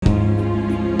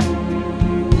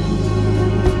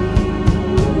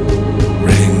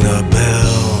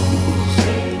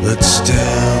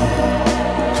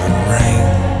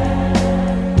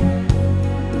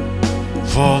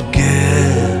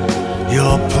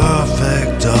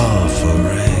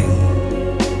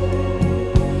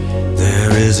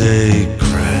There's a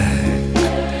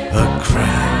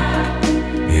crack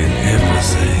in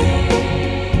everything.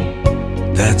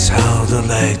 That's how the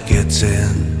light gets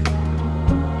in.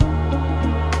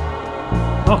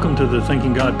 Welcome to the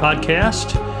Thinking God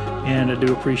podcast, and I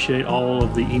do appreciate all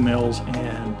of the emails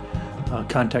and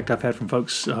contact I've had from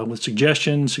folks with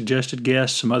suggestions, suggested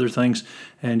guests, some other things,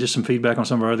 and just some feedback on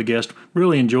some of our other guests.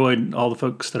 Really enjoyed all the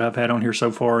folks that I've had on here so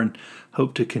far and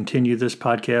hope to continue this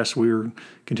podcast. We're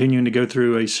continuing to go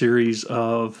through a series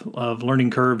of learning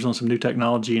curves on some new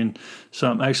technology and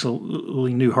some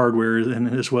absolutely new hardware in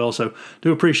it as well. So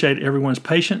do appreciate everyone's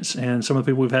patience, and some of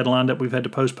the people we've had lined up we've had to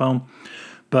postpone.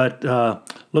 But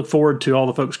look forward to all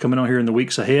the folks coming on here in the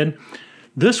weeks ahead.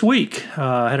 This week,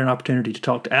 I had an opportunity to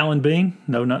talk to Alan Bean.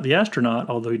 No, not the astronaut,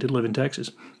 although he did live in Texas.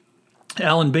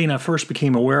 Alan Bean I first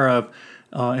became aware of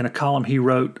in a column he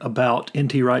wrote about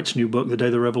N.T. Wright's new book, The Day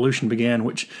the Revolution Began,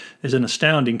 which is an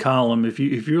astounding column. If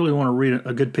you really want to read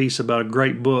a good piece about a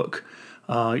great book,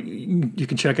 you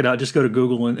can check it out. Just go to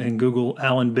Google and Google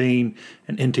Alan Bean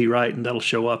and N.T. Wright, and that'll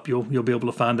show up. You'll be able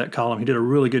to find that column. He did a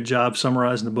really good job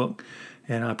summarizing the book,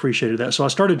 and I appreciated that. So I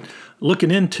started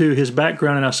looking into his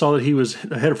background, and I saw that he was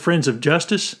the head of Friends of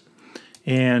Justice.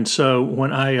 And so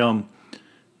when I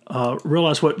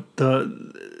realized what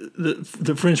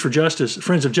the Friends of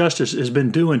Justice has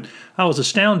been doing, I was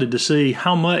astounded to see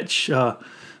how much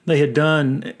they had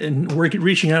done in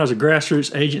reaching out as a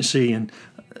grassroots agency and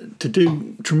to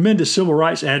do tremendous civil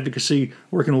rights advocacy,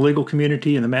 working in the legal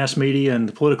community and the mass media and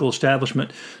the political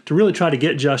establishment to really try to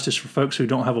get justice for folks who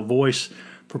don't have a voice,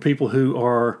 for people who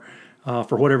are,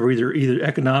 for whatever, either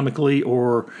economically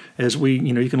or as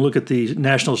you can look at the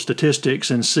national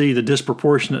statistics and see the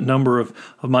disproportionate number of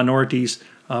minorities,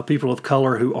 people of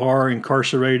color who are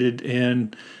incarcerated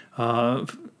and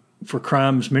for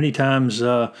crimes many times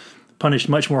punished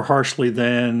much more harshly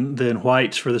than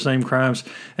whites for the same crimes,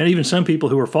 and even some people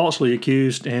who are falsely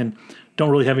accused and don't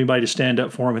really have anybody to stand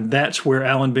up for them. And that's where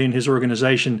Alan Bean and his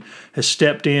organization has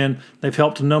stepped in. They've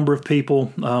helped a number of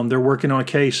people. They're working on a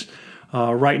case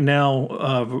right now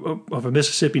of a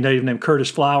Mississippi native named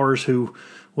Curtis Flowers who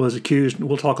was accused.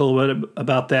 We'll talk a little bit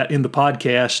about that in the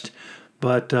podcast.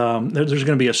 But there's going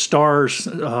to be a Starz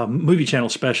movie channel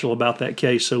special about that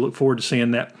case, so look forward to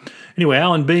seeing that. Anyway,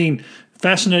 Alan Bean,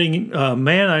 fascinating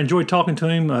man. I enjoyed talking to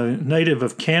him, a native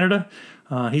of Canada.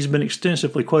 He's been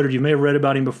extensively quoted. You may have read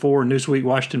about him before: Newsweek,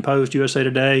 Washington Post, USA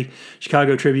Today,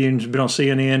 Chicago Tribune. He's been on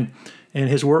CNN, and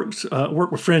his work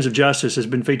with Friends of Justice has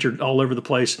been featured all over the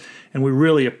place. And we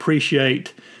really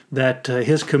appreciate that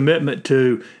his commitment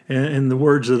to, in the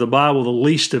words of the Bible, the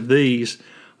least of these,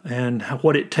 and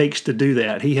what it takes to do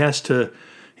that. He has to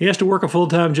work a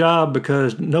full-time job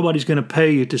because nobody's going to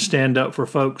pay you to stand up for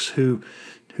folks who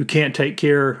can't take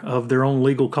care of their own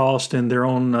legal costs and their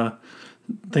own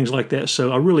things like that.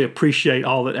 So I really appreciate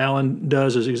all that Alan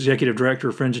does as executive director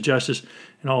of Friends of Justice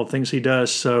and all the things he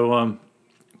does. So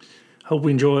hope you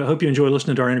enjoy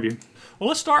listening to our interview. Well,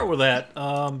 let's start with that.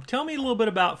 Tell me a little bit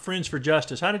about Friends for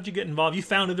Justice. How did you get involved? You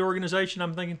founded the organization,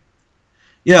 I'm thinking.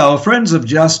 Yeah, well, Friends of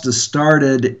Justice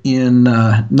started in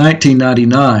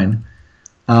 1999,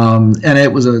 and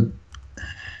it was an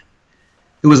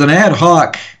ad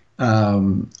hoc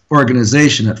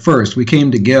organization at first. We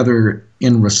came together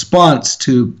in response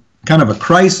to kind of a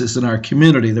crisis in our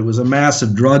community. There was a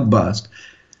massive drug bust.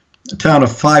 A town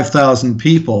of 5,000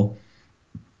 people,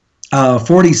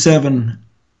 47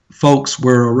 folks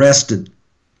were arrested.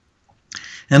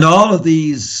 And all of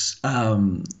these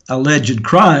alleged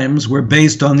crimes were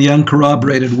based on the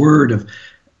uncorroborated word of,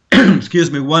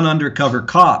 one undercover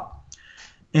cop.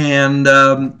 And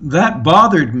that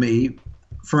bothered me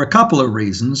for a couple of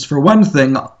reasons. For one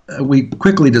thing, we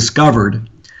quickly discovered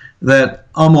that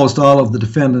almost all of the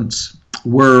defendants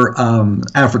were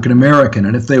African American,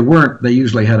 and if they weren't, they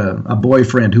usually had a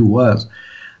boyfriend who was.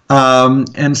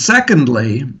 And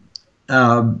secondly,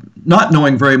 not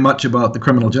knowing very much about the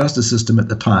criminal justice system at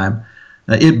the time,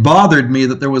 it bothered me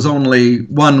that there was only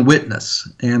one witness,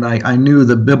 and I knew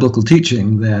the biblical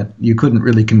teaching that you couldn't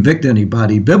really convict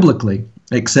anybody biblically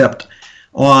except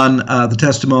on the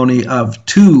testimony of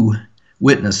two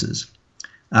witnesses.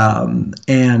 And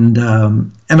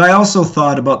I also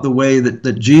thought about the way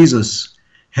that Jesus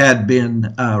had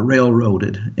been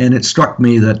railroaded, and it struck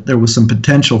me that there was some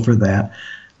potential for that.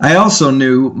 I also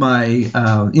knew a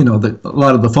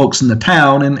lot of the folks in the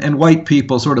town and white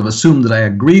people sort of assumed that I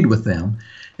agreed with them.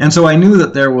 And so I knew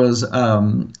that there was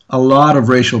a lot of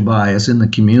racial bias in the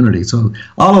community. So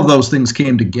all of those things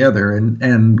came together,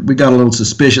 and we got a little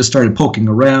suspicious, started poking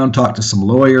around, talked to some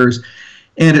lawyers.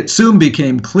 And it soon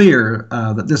became clear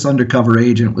that this undercover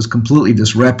agent was completely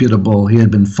disreputable. He had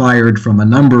been fired from a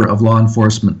number of law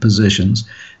enforcement positions,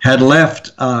 had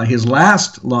left his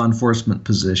last law enforcement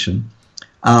position,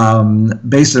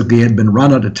 basically had been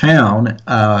run out of town,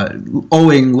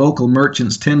 owing local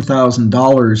merchants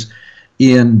 $10,000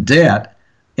 in debt,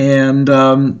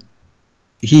 and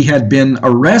he had been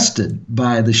arrested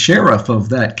by the sheriff of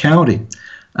that county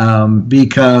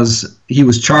because he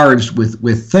was charged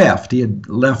with theft. He had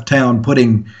left town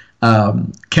putting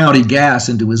county gas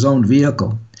into his own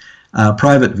vehicle,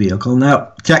 private vehicle, and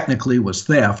that technically was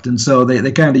theft. And so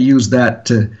they kind of used that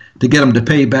to get him to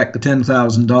pay back the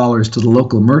 $10,000 to the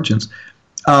local merchants.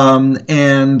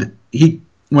 And he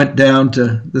went down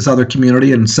to this other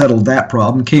community and settled that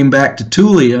problem, came back to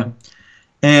Tulia,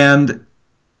 and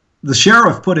the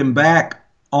sheriff put him back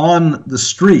on the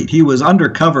street. He was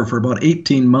undercover for about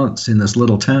 18 months in this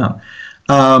little town,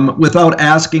 without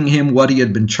asking him what he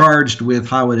had been charged with,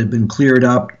 how it had been cleared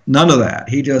up, none of that.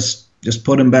 He just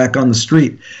put him back on the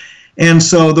street. And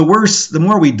so the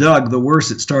more we dug, the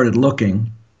worse it started looking.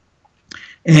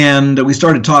 And we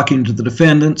started talking to the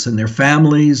defendants and their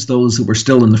families, those who were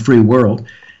still in the free world,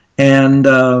 and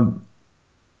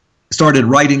started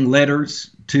writing letters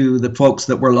to the folks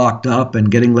that were locked up and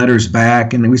getting letters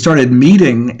back. And we started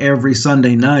meeting every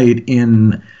Sunday night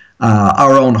in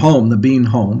our own home, the Bean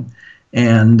home.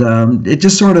 And it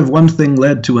just sort of one thing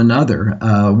led to another.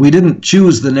 We didn't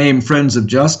choose the name Friends of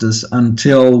Justice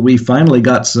until we finally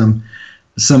got some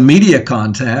media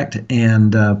contact,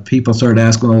 and people started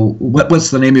asking, well,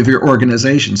 what's the name of your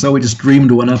organization? So we just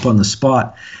dreamed one up on the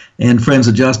spot, and Friends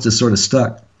of Justice sort of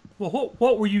stuck. Well,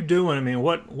 what were you doing? I mean,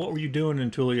 what were you doing in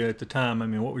Tulia at the time? I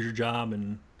mean, what was your job?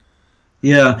 And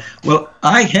yeah, well,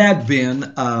 I had been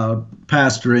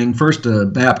pastoring first a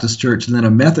Baptist church and then a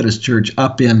Methodist church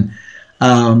up in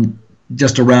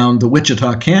just around the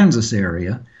Wichita, Kansas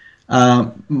area.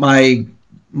 My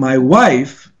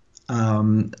wife,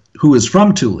 who is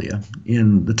from Tulia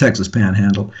in the Texas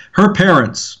Panhandle, her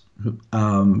parents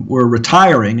were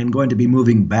retiring and going to be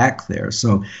moving back there.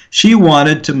 So she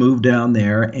wanted to move down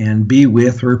there and be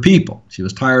with her people. She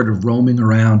was tired of roaming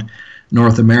around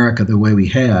North America the way we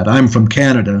had. I'm from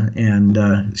Canada,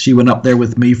 and she went up there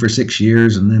with me for 6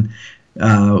 years, and then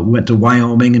went to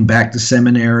Wyoming and back to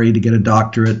seminary to get a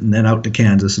doctorate, and then out to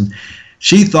Kansas. And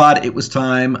she thought it was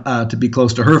time to be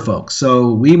close to her folks.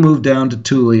 So we moved down to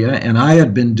Tulia, and I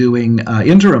had been doing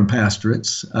interim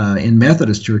pastorates in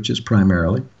Methodist churches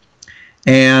primarily,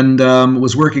 and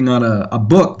was working on a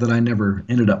book that I never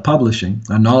ended up publishing,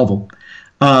 a novel.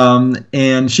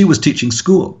 And she was teaching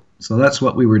school. So that's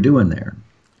what we were doing there.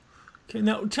 Okay,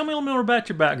 now tell me a little more about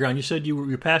your background. You said you were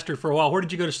your pastor for a while. Where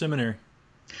did you go to seminary?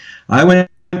 I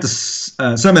went to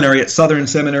seminary at Southern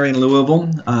Seminary in Louisville.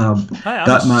 I'm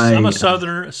a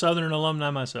Southern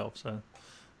alumni myself. So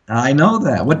I know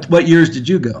that. What years did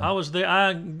you go? I was there.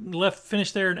 I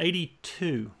finished there in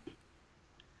 '82.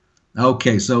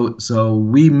 Okay, so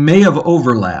we may have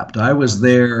overlapped. I was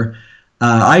there.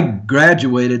 I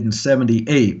graduated in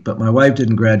 '78, but my wife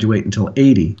didn't graduate until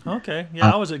 '80. Okay,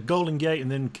 yeah, I was at Golden Gate and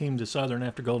then came to Southern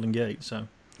after Golden Gate. So.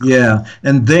 Yeah,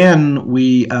 and then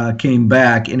we came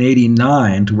back in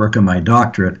 '89 to work on my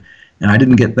doctorate, and I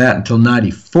didn't get that until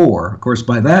 '94. Of course,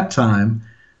 by that time,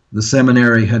 the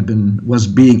seminary was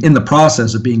being in the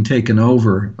process of being taken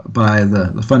over by the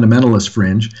fundamentalist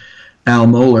fringe, Al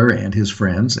Mohler and his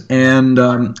friends, and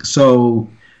so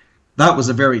that was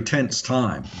a very tense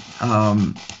time,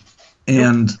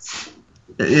 and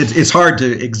it's hard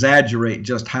to exaggerate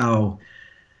just how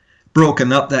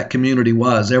broken up that community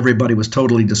was. Everybody was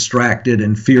totally distracted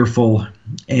and fearful,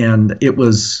 and it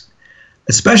was,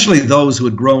 especially those who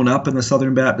had grown up in the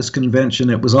Southern Baptist Convention,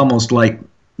 it was almost like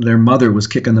their mother was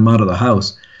kicking them out of the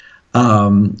house.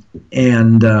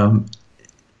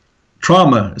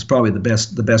 Trauma is probably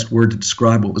the best word to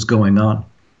describe what was going on.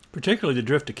 Particularly the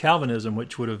drift to Calvinism,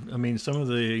 which would have, I mean, some of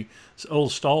the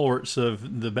old stalwarts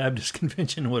of the Baptist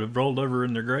Convention would have rolled over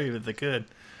in their grave if they could.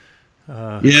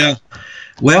 Yeah.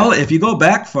 Well, if you go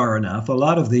back far enough, a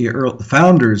lot of the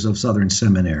founders of Southern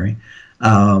Seminary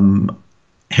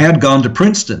had gone to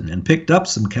Princeton and picked up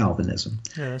some Calvinism.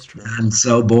 Yeah, that's true. And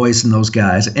so Boyce and those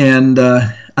guys. And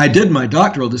I did my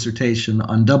doctoral dissertation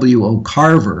on W.O.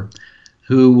 Carver,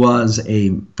 who was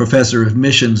a professor of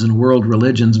missions and world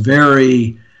religions,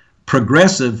 very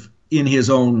progressive in his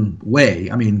own way.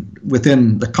 I mean,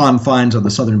 within the confines of the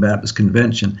Southern Baptist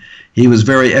Convention, he was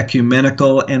very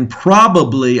ecumenical and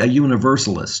probably a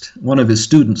universalist. One of his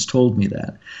students told me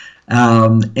that.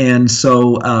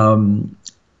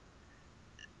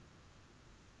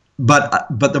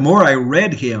 but the more I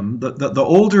read him, the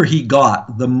older he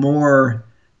got, the more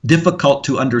difficult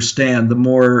to understand, the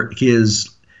more his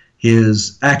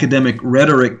academic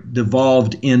rhetoric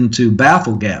devolved into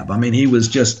bafflegab. I mean, he was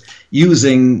just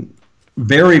using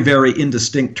very, very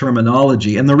indistinct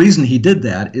terminology. And the reason he did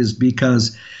that is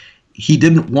because he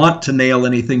didn't want to nail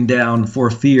anything down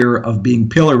for fear of being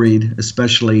pilloried,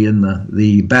 especially in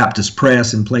the Baptist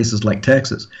press in places like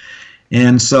Texas.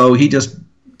 And so he just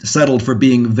settled for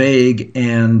being vague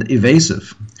and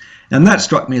evasive. And that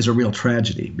struck me as a real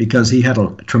tragedy because he had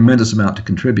a tremendous amount to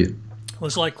contribute. Well,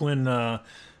 it's like when, I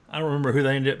don't remember who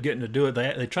they ended up getting to do it.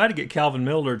 They tried to get Calvin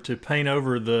Miller to paint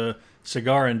over the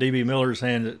cigar in D.B. Miller's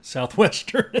hand at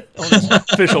Southwestern on his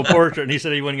official portrait, and he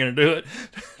said he wasn't going to do it.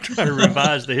 Trying to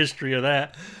revise the history of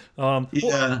that. What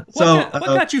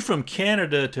got you from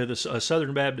Canada to the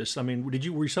Southern Baptist? I mean, were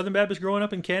you Southern Baptist growing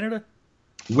up in Canada?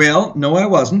 Well, no, I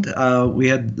wasn't. We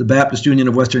had the Baptist Union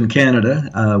of Western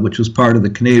Canada, which was part of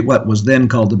the what was then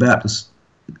called the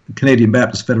Canadian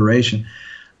Baptist Federation.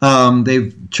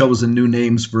 They've chosen new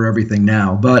names for everything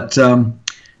now. But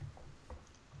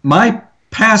my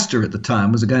pastor at the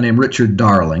time was a guy named Richard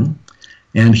Darling,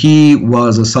 and he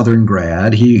was a Southern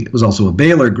grad. He was also a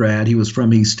Baylor grad. He was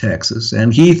from East Texas,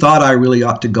 and he thought I really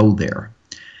ought to go there.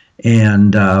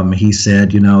 And he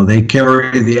said, they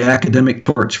carry the academic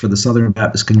torch for the Southern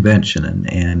Baptist Convention,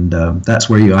 and that's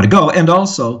where you ought to go. And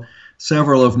also,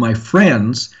 several of my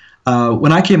friends,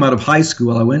 when I came out of high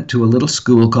school, I went to a little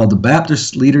school called the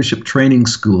Baptist Leadership Training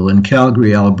School in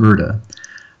Calgary, Alberta.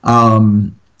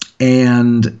 And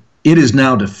it is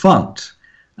now defunct.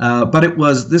 But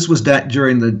this was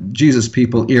during the Jesus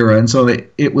People era, and so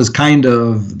it was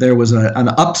there was an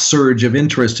upsurge of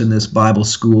interest in this Bible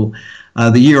school.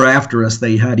 The year after us,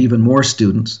 they had even more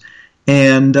students,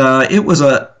 and it was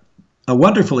a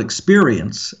wonderful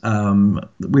experience.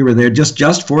 We were there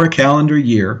just for a calendar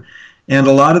year, and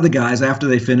a lot of the guys, after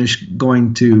they finished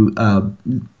going to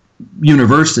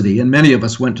university, and many of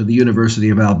us went to the University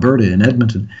of Alberta in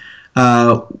Edmonton,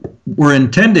 were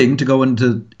intending to go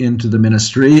into the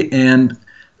ministry, and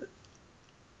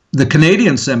the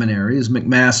Canadian seminaries,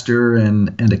 McMaster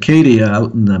and Acadia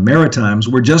out in the Maritimes,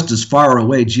 were just as far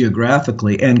away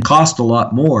geographically and cost a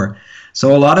lot more.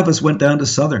 So a lot of us went down to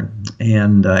Southern.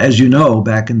 And as you know,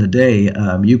 back in the day,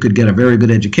 you could get a very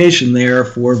good education there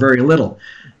for very little.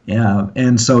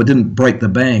 And so it didn't break the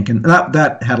bank. And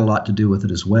that had a lot to do with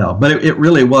it as well. But it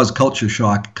really was culture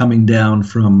shock coming down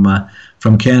from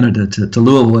Canada to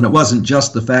Louisville. And it wasn't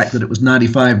just the fact that it was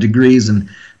 95 degrees and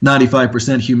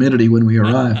 95% humidity when we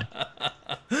arrived.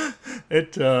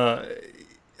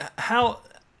 How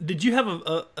did you have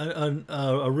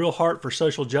a real heart for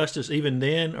social justice even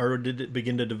then, or did it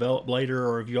begin to develop later,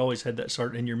 or have you always had that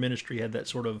in your ministry had that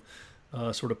sort of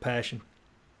passion?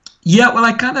 Yeah, well,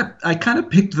 I kind of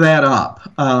picked that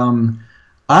up.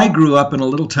 I grew up in a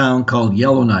little town called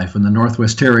Yellowknife in the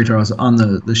Northwest Territories on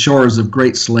the shores of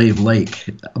Great Slave Lake,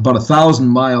 about 1,000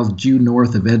 miles due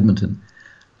north of Edmonton,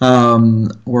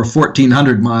 or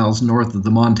 1,400 miles north of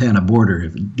the Montana border,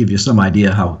 to give you some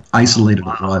idea how isolated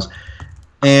it was.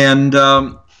 And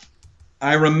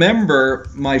I remember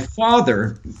my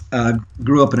father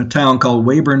grew up in a town called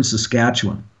Weyburn,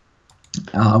 Saskatchewan.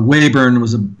 Weyburn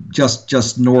was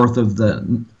just north of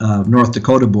the North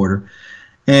Dakota border.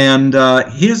 And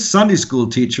his Sunday school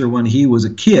teacher, when he was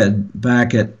a kid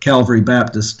back at Calvary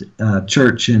Baptist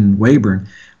Church in Weyburn,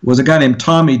 was a guy named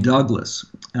Tommy Douglas.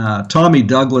 Tommy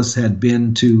Douglas had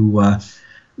been to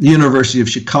the University of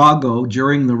Chicago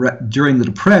during the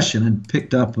Depression and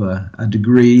picked up a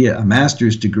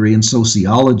master's degree in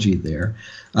sociology there.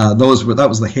 That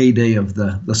was the heyday of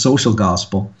the social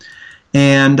gospel.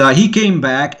 And he came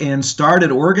back and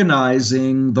started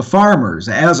organizing the farmers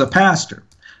as a pastor.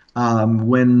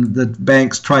 When the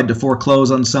banks tried to foreclose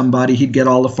on somebody, he'd get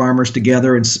all the farmers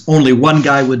together, and only one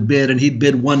guy would bid, and he'd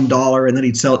bid $1, and then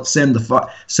he'd sell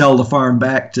the farm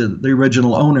back to the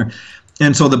original owner.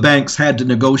 And so the banks had to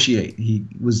negotiate. He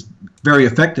was very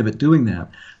effective at doing that.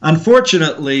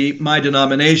 Unfortunately, my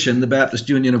denomination, the Baptist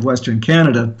Union of Western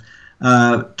Canada,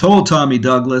 told Tommy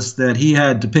Douglas that he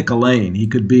had to pick a lane. He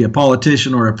could be a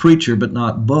politician or a preacher, but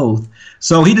not both.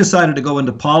 So he decided to go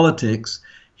into politics.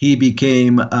 He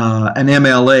became an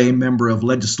MLA, member of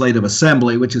Legislative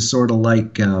Assembly, which is sort of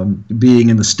like being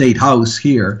in the State House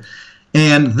here.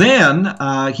 And then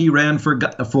he ran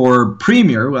for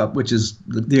premier, which is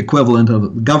the equivalent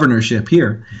of governorship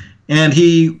here. And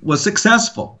he was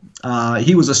successful.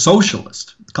 He was a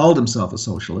socialist, called himself a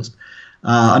socialist,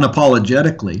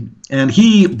 unapologetically. And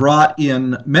he brought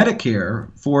in Medicare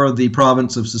for the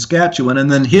province of Saskatchewan. And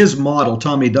then his model,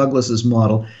 Tommy Douglas's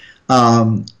model,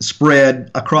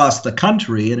 spread across the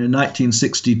country, and in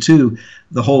 1962,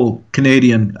 the whole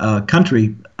Canadian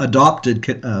country adopted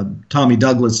Tommy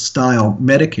Douglas-style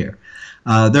Medicare.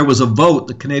 There was a vote.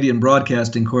 The Canadian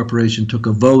Broadcasting Corporation took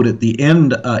a vote at the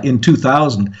end in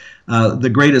 2000, the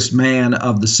greatest man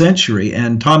of the century,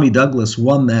 and Tommy Douglas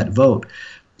won that vote.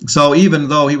 So even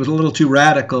though he was a little too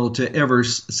radical to ever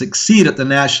succeed at the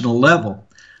national level,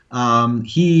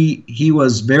 he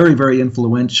was very, very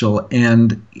influential,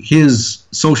 and his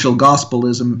social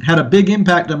gospelism had a big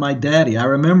impact on my daddy. I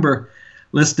remember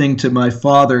listening to my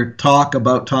father talk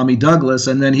about Tommy Douglas,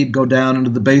 and then he'd go down into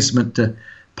the basement to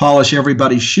polish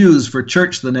everybody's shoes for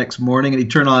church the next morning, and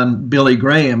he'd turn on Billy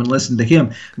Graham and listen to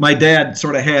him. My dad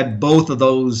sort of had both of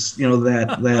those,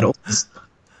 that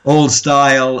old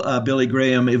style Billy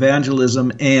Graham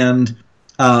evangelism and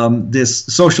this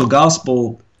social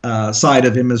gospel side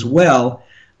of him as well.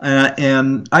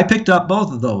 And I picked up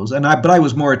both of those, but I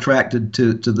was more attracted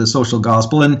to the social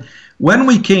gospel. And when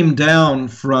we came down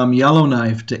from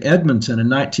Yellowknife to Edmonton in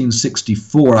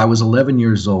 1964, I was 11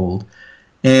 years old,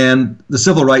 and the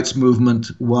civil rights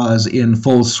movement was in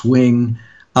full swing.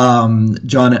 John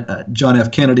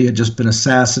F. Kennedy had just been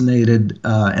assassinated,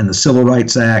 and the Civil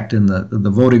Rights Act and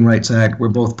the Voting Rights Act were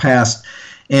both passed.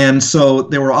 And so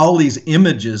there were all these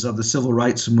images of the civil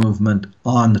rights movement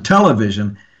on the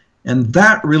television, and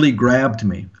that really grabbed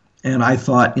me. And I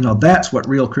thought, that's what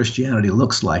real Christianity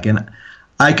looks like. And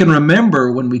I can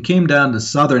remember when we came down to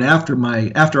Southern after I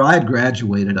had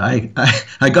graduated,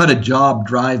 I got a job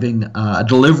driving a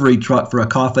delivery truck for a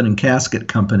coffin and casket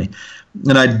company.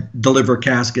 And I'd deliver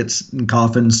caskets and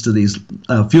coffins to these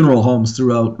funeral homes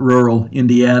throughout rural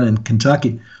Indiana and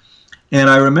Kentucky. And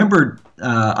I remember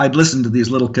I'd listened to these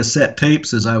little cassette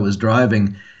tapes as I was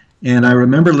driving, and I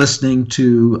remember listening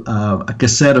to a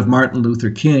cassette of Martin Luther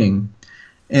King.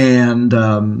 And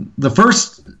the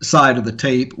first side of the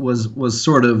tape was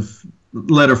sort of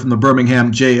letter from the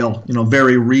Birmingham jail,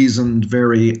 very reasoned,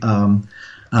 very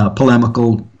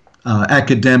polemical,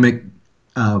 academic,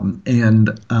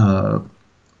 and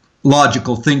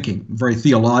logical thinking, very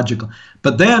theological.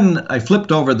 But then I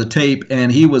flipped over the tape,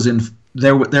 and he was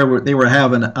they were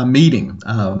having a meeting,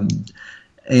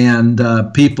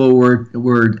 and people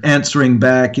were answering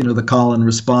back. The call and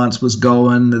response was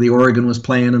going. The organ was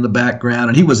playing in the background,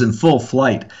 and he was in full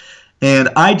flight. And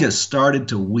I just started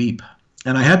to weep,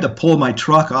 and I had to pull my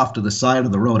truck off to the side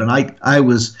of the road, and I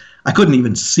couldn't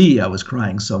even see. I was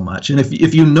crying so much. And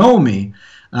if you know me,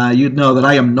 you'd know that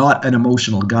I am not an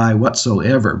emotional guy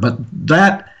whatsoever. But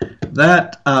that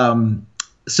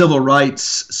civil rights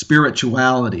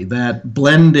spirituality, that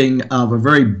blending of a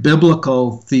very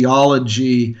biblical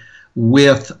theology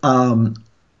with a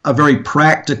very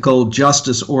practical,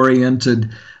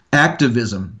 justice-oriented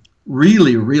activism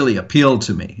really, really appealed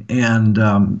to me.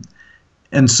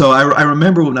 And so I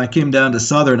remember when I came down to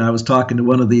Southern, I was talking to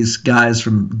one of these guys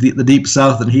from the Deep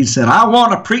South, and he said, "I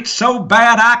want to preach so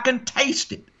bad I can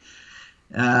taste it."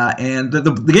 And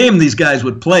the game these guys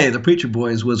would play, the preacher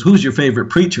boys, was who's your favorite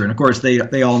preacher? And of course,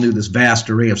 they all knew this vast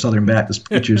array of Southern Baptist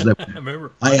preachers that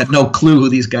I had no clue who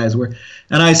these guys were.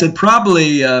 And I said,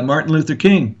 probably Martin Luther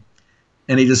King.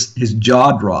 And his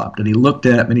jaw dropped, and he looked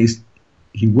at me, and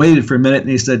he waited for a minute, and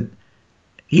he said,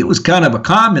 he was kind of a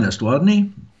communist, wasn't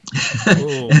he?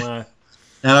 Oh, my.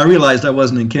 And I realized I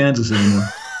wasn't in Kansas anymore.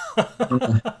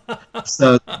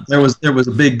 So there was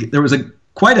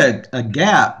quite a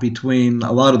gap between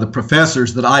a lot of the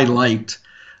professors that I liked.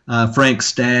 Frank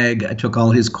Stagg, I took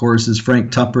all his courses.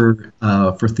 Frank Tupper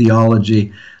for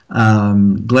theology.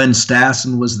 Glenn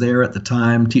Stassen was there at the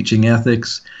time teaching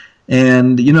ethics.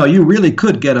 And, you really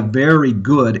could get a very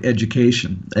good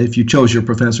education if you chose your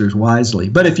professors wisely.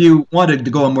 But if you wanted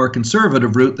to go a more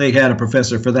conservative route, they had a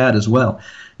professor for that as well.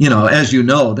 As you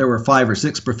know, there were 5 or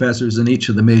 6 professors in each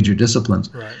of the major disciplines.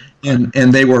 Right.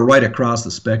 And they were right across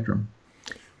the spectrum.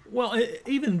 Well,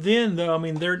 even then, though, I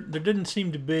mean, there didn't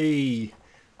seem to be,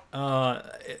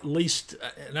 at least,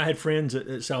 and I had friends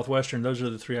at Southwestern. Those are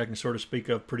the 3 I can sort of speak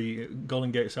of. Pretty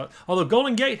Golden Gate South. Although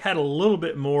Golden Gate had a little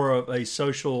bit more of a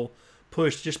social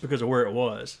push just because of where it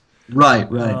was. Right.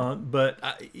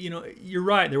 But you're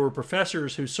right. There were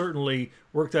professors who certainly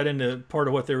worked that into part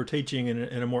of what they were teaching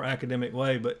in a more academic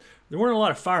way. But there weren't a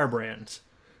lot of firebrands.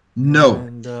 No,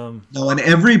 and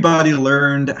everybody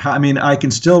learned. I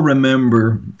can still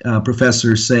remember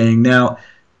professors saying, "Now,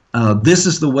 this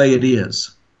is the way it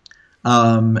is."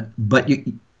 But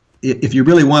if you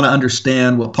really want to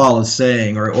understand what Paul is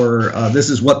saying, or this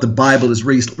is what the Bible is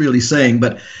really saying,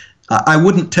 but I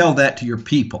wouldn't tell that to your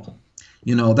people.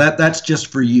 That's just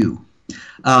for you.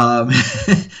 um,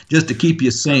 just to keep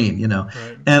you sane, you know.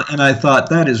 Right. And I thought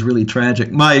that is really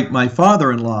tragic. My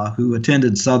father-in-law, who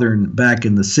attended Southern back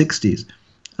in the 60s,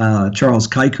 Charles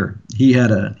Kiker, he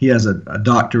has a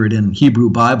doctorate in Hebrew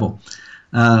Bible.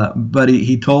 But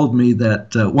he told me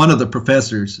that one of the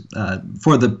professors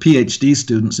for the PhD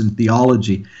students in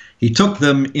theology, he took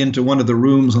them into one of the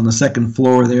rooms on the second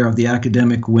floor there of the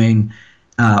academic wing,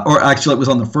 or actually it was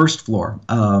on the first floor,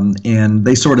 and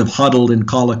they sort of huddled in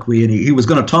colloquy, and he was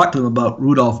going to talk to them about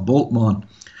Rudolf Bultmann.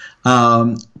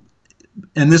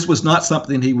 And this was not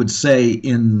something he would say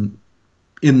in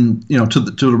to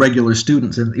the regular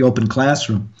students in the open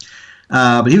classroom.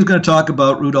 But he was going to talk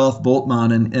about Rudolf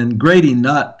Bultmann, and Grady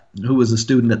Nutt, who was a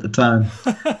student at the time,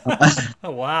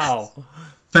 Wow.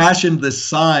 fashioned this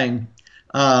sign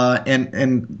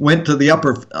and went to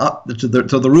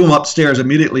the room upstairs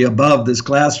immediately above this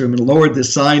classroom and lowered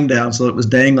this sign down so it was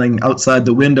dangling outside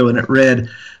the window, and it read,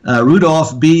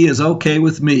 "Rudolph B. is okay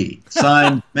with me.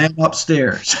 Signed, man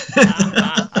upstairs."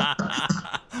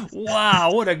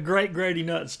 Wow, what a great Grady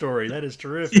Nutt story. That is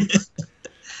terrific.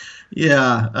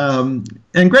 Yeah,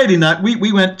 and Grady Nutt,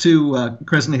 we went to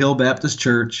Crescent Hill Baptist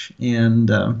Church, and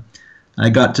I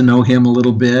got to know him a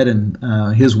little bit, and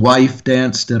his wife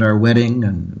danced at our wedding,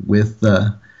 and with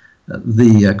the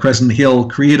Crescent Hill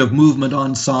Creative Movement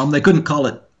Ensemble. They couldn't call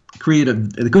it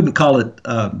creative. They couldn't call it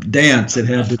dance. It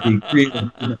had to be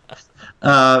creative.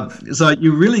 So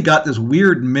you really got this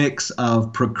weird mix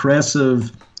of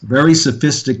progressive, very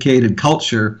sophisticated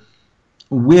culture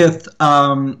with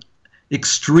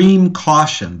extreme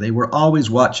caution. They were always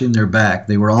watching their back.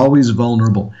 They were always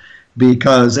vulnerable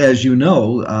because, as you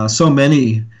know, so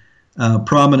many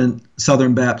prominent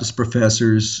Southern Baptist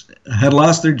professors had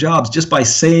lost their jobs just by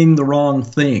saying the wrong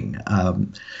thing,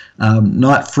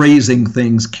 not phrasing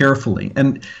things carefully.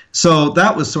 And so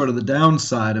that was sort of the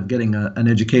downside of getting an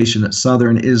education at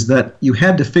Southern, is that you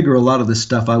had to figure a lot of this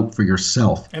stuff out for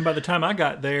yourself. And by the time I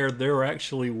got there, there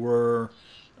actually were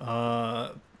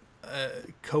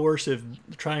coercive,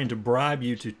 trying to bribe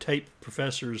you to tape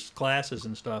professors' classes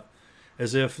and stuff,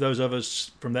 as if those of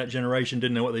us from that generation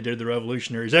didn't know what they did to the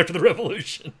revolutionaries after the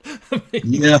revolution. I mean,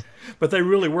 Yeah. But they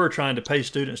really were trying to pay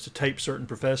students to tape certain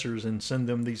professors and send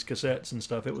them these cassettes and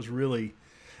stuff. It was really,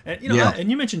 and Yeah. and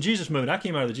you mentioned Jesus movement. I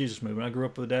came out of the Jesus movement. I grew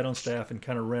up with a dad on staff and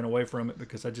kind of ran away from it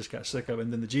because I just got sick of it.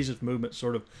 And then the Jesus movement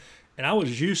sort of, and I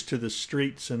was used to the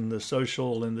streets and the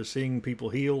social and the seeing people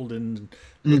healed and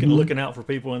looking out for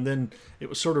people. And then it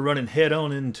was sort of running head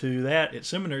on into that at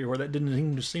seminary, where that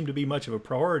didn't seem to be much of a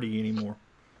priority anymore.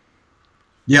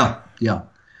 Yeah, yeah.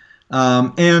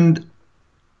 And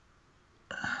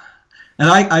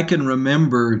I can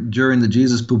remember during the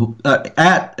Jesus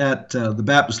at the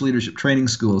Baptist Leadership Training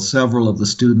School, several of the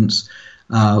students,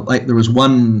 like there was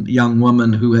one young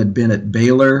woman who had been at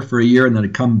Baylor for a year and then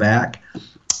had come back,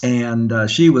 and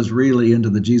she was really into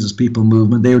the Jesus People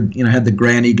movement. They would, had the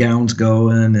granny gowns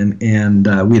going, and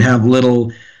we'd have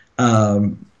little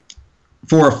 4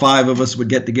 or 5 of us would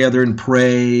get together and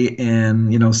pray,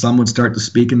 and some would start to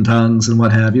speak in tongues and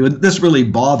what have you. And this really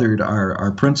bothered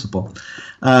our principal.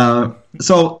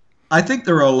 So I think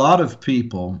there are a lot of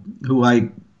people who I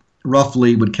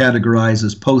roughly would categorize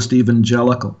as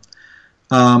post-evangelical,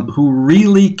 who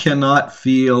really cannot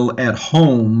feel at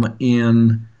home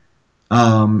in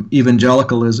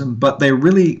evangelicalism, but they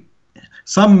really,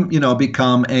 some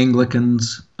become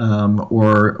Anglicans,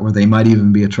 or they might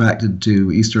even be attracted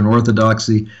to Eastern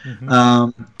Orthodoxy.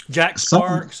 Jack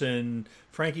Sparks and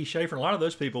Frankie Schaefer, a lot of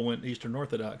those people went Eastern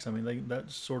Orthodox. I mean,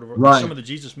 that's sort of right. Some of the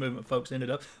Jesus movement folks ended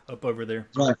up over there.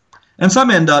 Right, and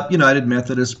some end up United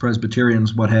Methodists,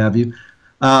 Presbyterians, what have you.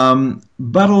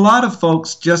 But a lot of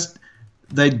folks just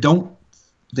they don't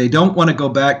want to go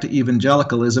back to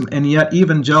evangelicalism, and yet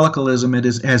evangelicalism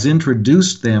has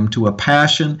introduced them to a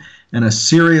passion and a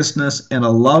seriousness and a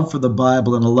love for the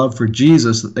Bible and a love for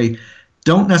Jesus that they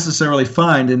don't necessarily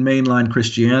find in mainline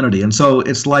Christianity. And so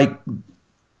it's like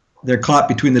they're caught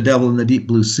between the devil and the deep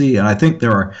blue sea. And I think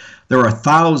there are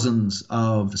thousands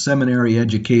of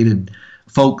seminary-educated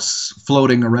folks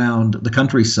floating around the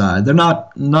countryside. They're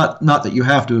not that you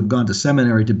have to have gone to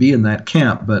seminary to be in that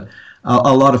camp, but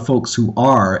a lot of folks who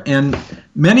are. And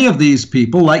many of these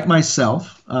people, like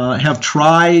myself, have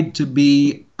tried to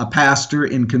be a pastor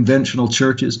in conventional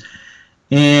churches,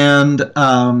 and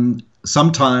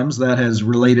sometimes that has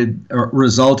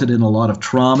resulted in a lot of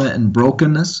trauma and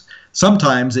brokenness.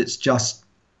 Sometimes it's just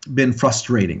been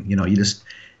frustrating. You just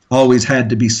always had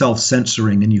to be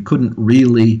self-censoring, and you couldn't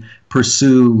really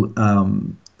pursue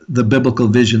the biblical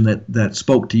vision that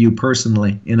spoke to you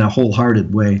personally in a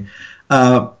wholehearted way.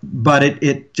 But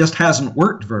it just hasn't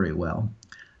worked very well.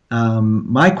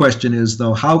 My question is,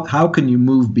 though, how can you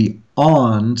move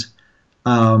beyond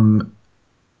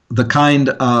the kind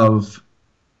of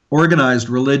organized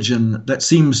religion that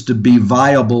seems to be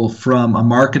viable from a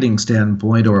marketing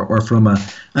standpoint or from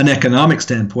an economic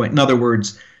standpoint? In other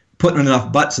words, putting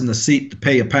enough butts in the seat to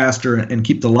pay a pastor and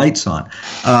keep the lights on.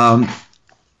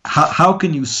 How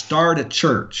can you start a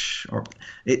church? Or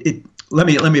let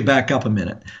me back up a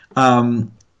minute.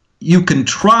 You can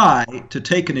try to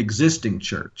take an existing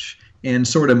church and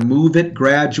sort of move it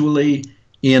gradually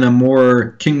in a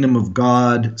more kingdom of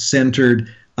God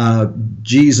centered,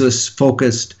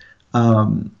 Jesus-focused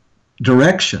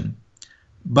direction.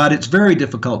 But it's very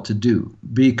difficult to do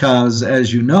because,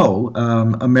 as you know,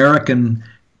 American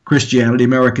Christianity,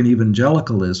 American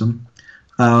evangelicalism,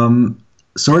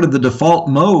 sort of the default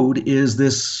mode is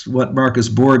this, what Marcus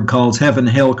Borg calls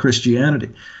heaven-hell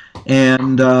Christianity.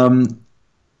 And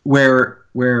where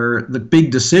the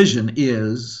big decision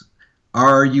is,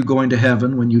 are you going to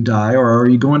heaven when you die, or are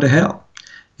you going to hell?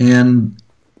 And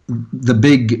the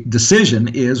big decision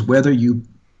is whether you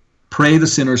pray the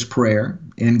sinner's prayer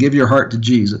and give your heart to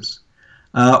Jesus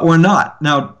or not.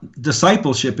 Now,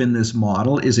 discipleship in this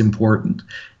model is important,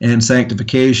 and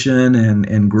sanctification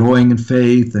and growing in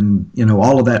faith and,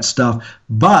 all of that stuff,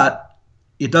 but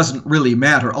it doesn't really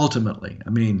matter ultimately. I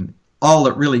mean, all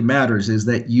that really matters is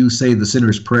that you say the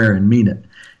sinner's prayer and mean it.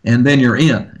 And then you're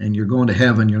in, and you're going to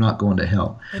heaven. You're not going to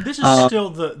hell. And this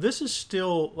is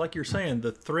still like you're saying,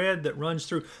 the thread that runs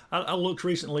through. I looked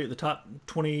recently at the top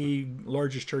 20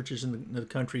 largest churches in the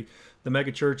country, the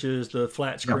mega churches, the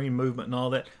flat screen movement, and all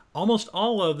that. Almost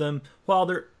all of them, while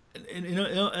they're, and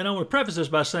I want to preface this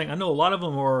by saying I know a lot of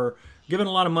them are giving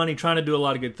a lot of money, trying to do a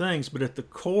lot of good things, but at the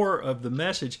core of the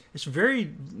message, there's very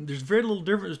little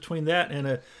difference between that and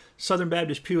a Southern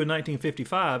Baptist pew in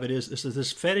 1955. It's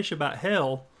this fetish about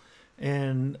hell.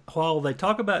 And while they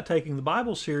talk about taking the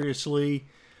Bible seriously,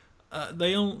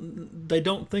 they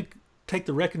don't take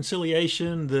the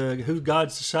reconciliation, who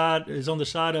God's side is on the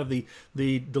side of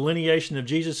the delineation of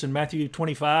Jesus in Matthew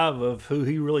 25 of who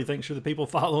he really thinks are the people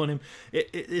following him.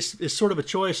 It's sort of a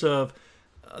choice of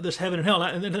this heaven and hell.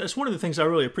 And that's one of the things I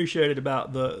really appreciated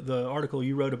about the article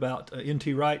you wrote about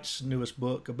N.T. Wright's newest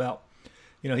book about,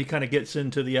 he kind of gets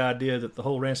into the idea that the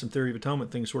whole ransom theory of atonement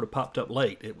thing sort of popped up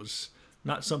late. It was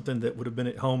not something that would have been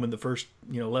at home in the first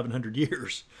 1100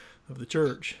 years of the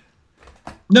church.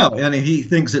 No, and he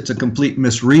thinks it's a complete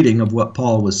misreading of what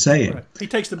Paul was saying. Right. He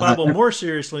takes the Bible more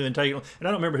seriously than taking. And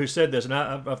I don't remember who said this, and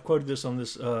I've quoted this on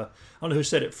this. I don't know who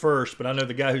said it first, but I know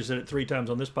the guy who said it 3 times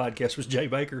on this podcast was Jay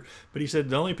Baker. But he said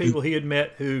the only people he had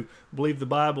met who believe the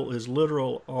Bible is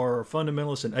literal are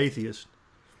fundamentalists and atheists.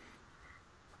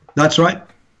 That's right.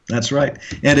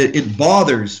 And it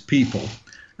bothers people.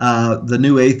 The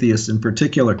new atheists in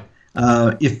particular,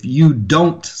 if you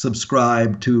don't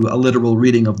subscribe to a literal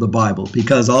reading of the Bible,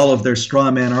 because all of their straw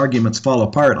man arguments fall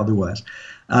apart otherwise.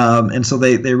 And so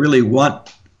they really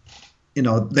want,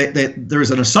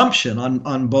 there's an assumption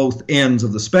on both ends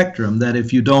of the spectrum that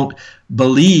if you don't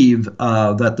believe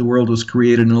that the world was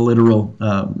created in a literal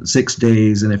 6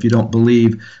 days, and if you don't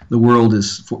believe the world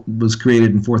was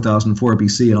created in 4004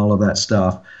 BC and all of that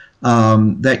stuff,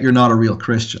 that you're not a real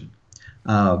Christian.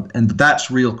 And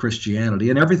that's real Christianity,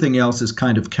 and everything else is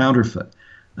kind of counterfeit.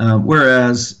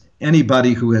 Whereas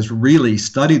anybody who has really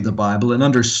studied the Bible and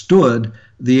understood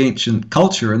the ancient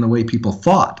culture and the way people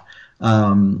thought,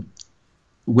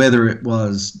 whether it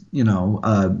was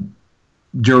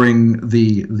during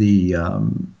the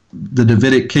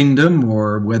Davidic kingdom,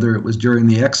 or whether it was during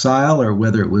the exile, or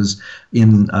whether it was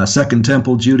in Second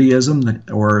Temple Judaism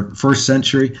or first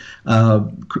century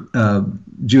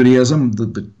Judaism,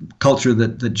 the culture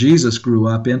that Jesus grew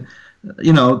up in,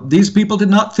 these people did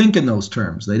not think in those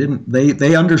terms.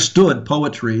 They understood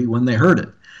poetry when they heard it,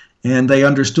 and they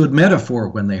understood metaphor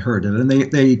when they heard it, and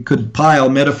they could pile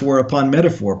metaphor upon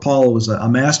metaphor. Paul was a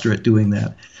master at doing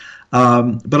that.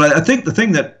 But I think the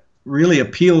thing that really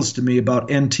appeals to me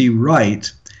about N.T.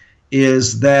 Wright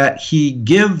is that he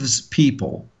gives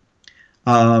people,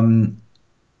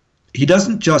 he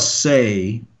doesn't just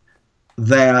say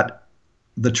that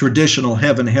the traditional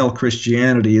heaven-hell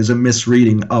Christianity is a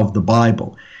misreading of the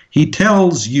Bible. He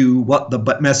tells you what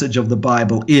the message of the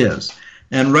Bible is.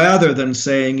 And rather than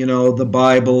saying, the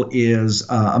Bible is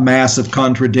a mass of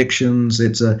contradictions,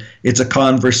 it's a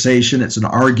conversation, it's an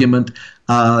argument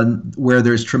where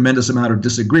there's tremendous amount of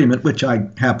disagreement, which I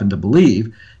happen to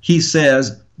believe, he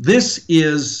says, this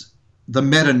is the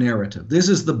meta-narrative. This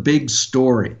is the big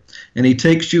story. And he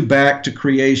takes you back to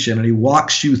creation, and he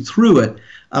walks you through it,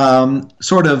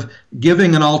 sort of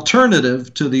giving an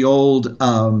alternative to the old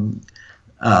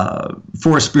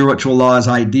four spiritual laws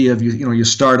idea of you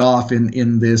start off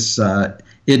in this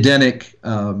Edenic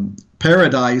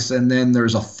paradise, and then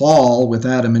there's a fall with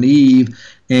Adam and Eve,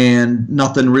 and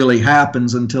nothing really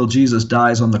happens until Jesus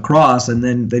dies on the cross, and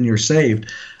then you're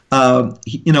saved.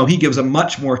 He gives a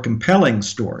much more compelling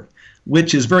story,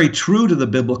 which is very true to the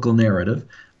biblical narrative.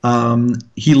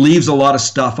 He leaves a lot of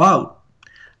stuff out.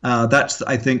 That's,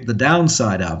 I think, the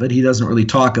downside of it. He doesn't really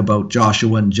talk about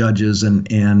Joshua and Judges and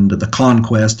the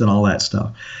conquest and all that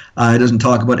stuff. He doesn't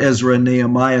talk about Ezra and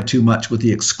Nehemiah too much, with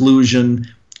the exclusion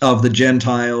of the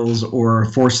Gentiles or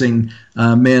forcing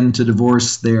men to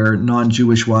divorce their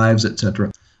non-Jewish wives,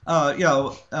 etc.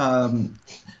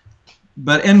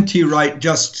 But N.T. Wright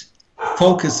just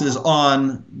focuses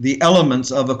on the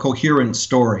elements of a coherent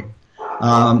story.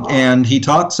 And he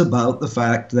talks about the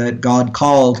fact that God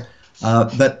called,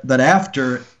 that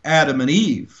after Adam and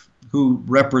Eve, who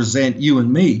represent you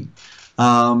and me,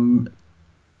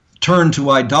 turn to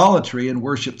idolatry and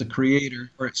worship the creator,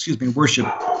 worship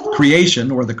creation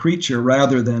or the creature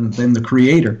rather than the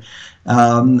creator,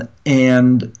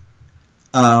 and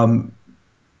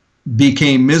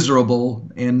became miserable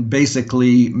and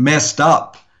basically messed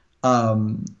up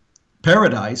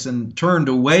paradise and turned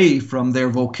away from their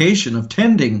vocation of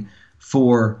tending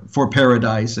for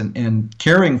paradise and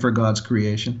caring for God's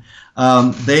creation.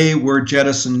 They were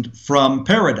jettisoned from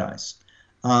paradise.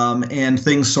 And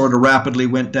things sort of rapidly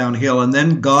went downhill. And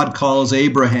then God calls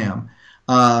Abraham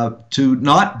to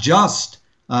not just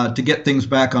to get things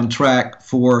back on track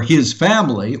for his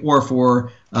family or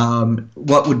for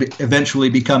what would eventually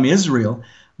become Israel,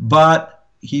 but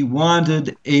he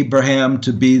wanted Abraham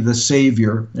to be the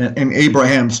savior, and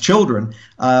Abraham's children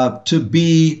to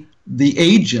be the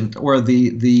agent or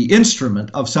the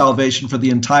instrument of salvation for the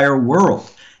entire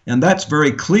world. And that's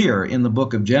very clear in the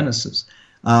book of Genesis.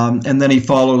 And then he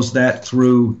follows that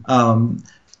through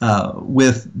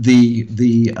with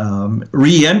the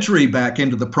re-entry back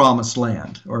into the promised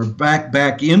land, or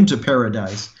back into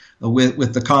paradise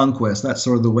with the conquest. That's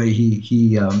sort of the way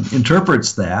he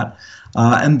interprets that.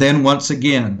 And then once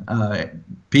again,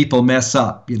 people mess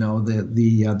up.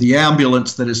 The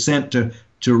ambulance that is sent to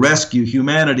rescue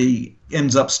humanity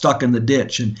ends up stuck in the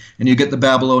ditch, and you get the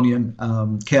Babylonian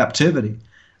captivity.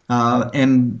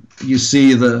 And you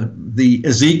see the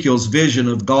Ezekiel's vision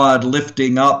of God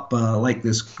lifting up like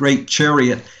this great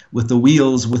chariot with the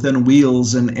wheels within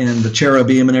wheels and the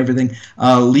cherubim and everything,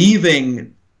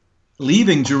 leaving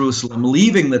Jerusalem,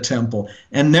 leaving the temple,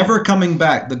 and never coming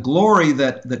back. The glory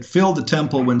that filled the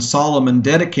temple when Solomon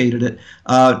dedicated it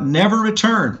never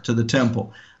returned to the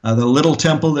temple. The little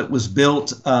temple that was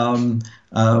built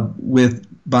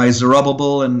by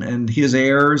Zerubbabel and his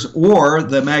heirs, or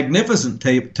the magnificent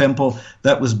temple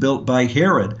that was built by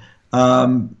Herod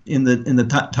in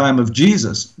the time of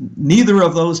Jesus. Neither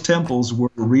of those temples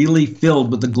were really filled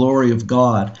with the glory of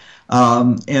God.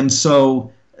 And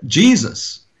so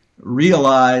Jesus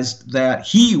realized that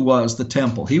he was the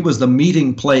temple. He was the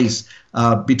meeting place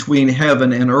between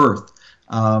heaven and earth,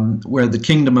 where the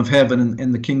kingdom of heaven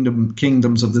and the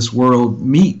kingdoms of this world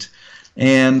meet.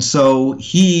 And so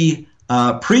he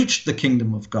preached the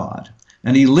kingdom of God,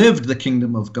 and he lived the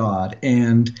kingdom of God,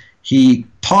 and he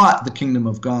taught the kingdom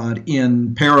of God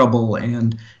in parable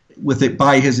and with it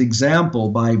by his example,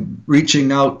 by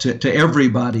reaching out to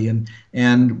everybody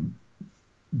and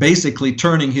basically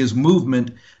turning his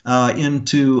movement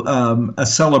into a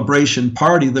celebration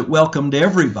party that welcomed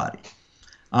everybody.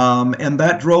 And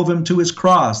that drove him to his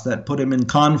cross. That put him in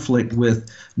conflict with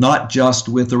not just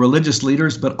with the religious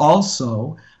leaders, but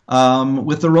also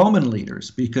with the Roman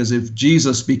leaders. Because if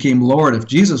Jesus became Lord, if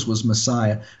Jesus was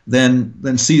Messiah,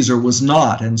 then Caesar was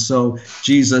not. And so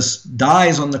Jesus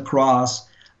dies on the cross,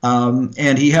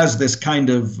 and he has this kind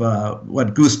of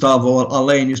what Gustave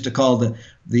Alain used to call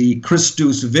the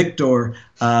Christus Victor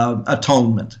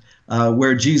atonement.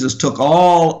 Where Jesus took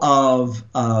all of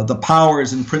the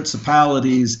powers and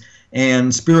principalities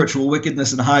and spiritual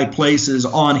wickedness in high places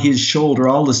on his shoulder,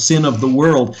 all the sin of the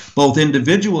world, both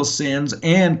individual sins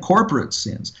and corporate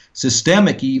sins,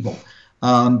 systemic evil,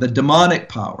 the demonic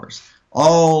powers,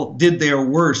 all did their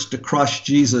worst to crush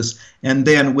Jesus. And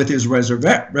then with his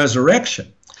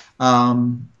resurrection,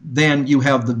 then you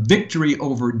have the victory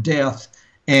over death,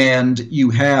 and you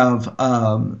have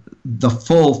the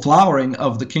full flowering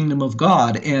of the kingdom of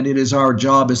God. And it is our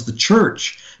job as the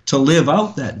church to live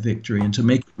out that victory and to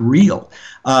make it real.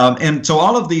 And so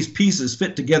all of these pieces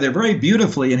fit together very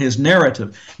beautifully in his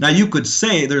narrative. Now, you could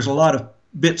say there's a lot of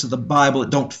bits of the Bible that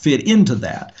don't fit into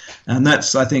that. And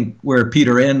that's, I think, where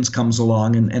Peter Enns comes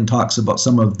along and talks about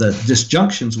some of the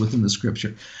disjunctions within the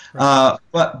Scripture. Right.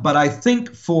 But I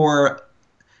think for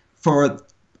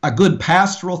a good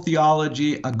pastoral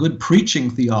theology, a good preaching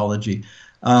theology,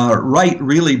 right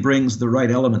really brings the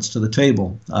right elements to the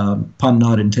table, pun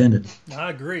not intended. I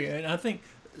agree. And I think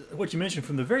what you mentioned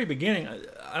from the very beginning,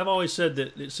 I've always said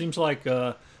that it seems like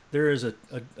there is a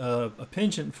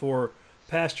penchant for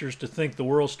pastors to think the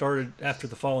world started after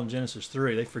the fall in Genesis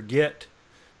 3. They forget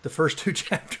the first 2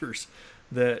 chapters,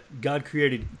 that God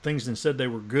created things and said they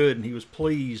were good and he was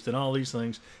pleased and all these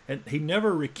things. And he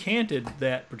never recanted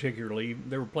that particularly.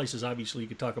 There were places obviously you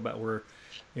could talk about where,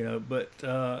 but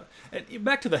and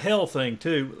back to the hell thing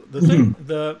too.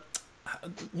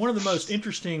 One of the most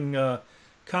interesting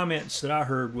comments that I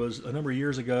heard was a number of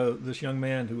years ago, this young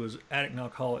man who was addict and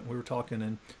alcoholic, and we were talking,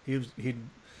 and he'd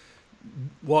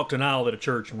walked an aisle at a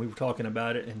church, and we were talking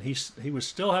about it, and he was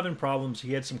still having problems.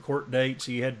 He had some court dates,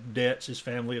 he had debts, his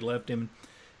family had left him.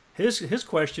 His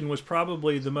question was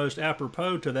probably the most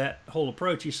apropos to that whole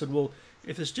approach. He said, well,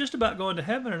 if it's just about going to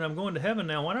heaven and I'm going to heaven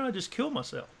now, why don't I just kill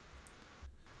myself?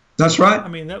 That's right. I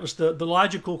mean, that was the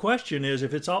logical question is,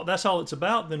 if that's all it's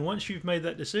about, then once you've made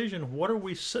that decision, what are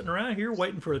we sitting around here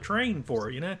waiting for a train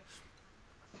for,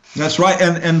 That's right,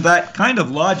 and that kind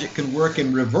of logic can work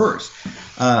in reverse.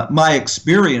 My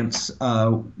experience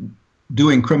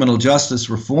doing criminal justice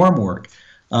reform work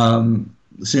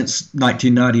since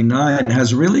 1999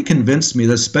 has really convinced me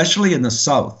that, especially in the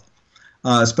South,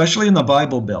 especially in the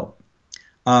Bible Belt,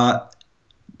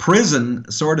 prison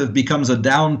sort of becomes a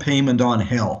down payment on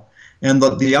hell. And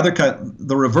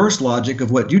the reverse logic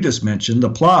of what you just mentioned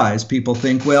applies. People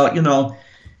think, well,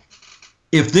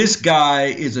 if this guy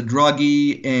is a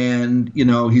druggie and,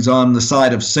 he's on the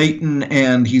side of Satan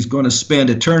and he's going to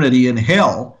spend eternity in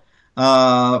hell,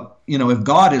 if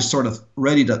God is sort of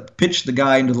ready to pitch the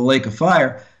guy into the lake of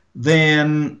fire,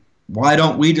 then why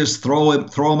don't we just throw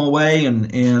him away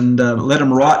and let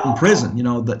him rot in prison?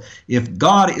 That if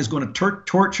God is going to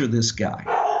torture this guy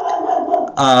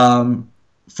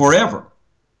forever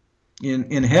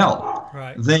in hell,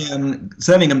 right, then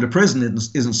sending him to prison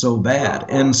isn't so bad.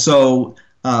 And so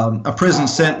a prison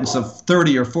sentence of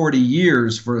 30 or 40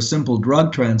 years for a simple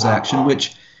drug transaction,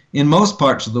 which in most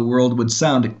parts of the world would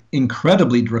sound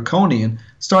incredibly draconian,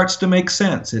 starts to make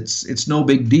sense. It's no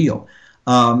big deal.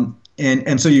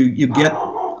 And so you get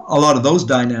a lot of those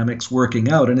dynamics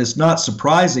working out. And it's not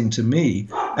surprising to me,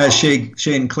 as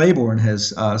Shane Claiborne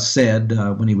has said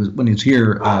when he was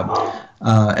here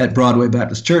at Broadway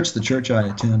Baptist Church, the church I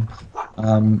attend,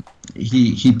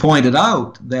 he pointed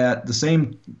out that the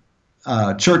same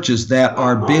churches that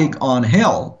are big on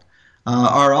hell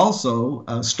are also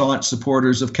staunch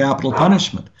supporters of capital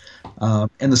punishment.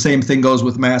 And the same thing goes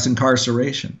with mass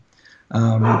incarceration.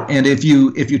 And if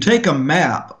you take a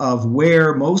map of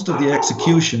where most of the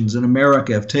executions in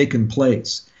America have taken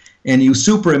place, and you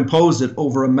superimpose it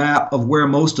over a map of where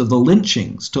most of the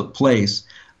lynchings took place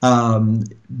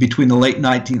between the late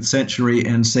 19th century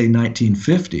and, say,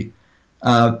 1950,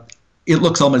 it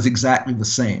looks almost exactly the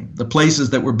same. The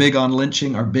places that were big on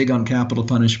lynching are big on capital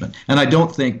punishment. And I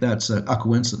don't think that's a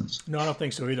coincidence. No, I don't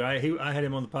think so either. I had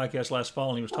him on the podcast last fall,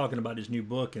 and he was talking about his new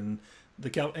book. And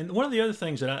one of the other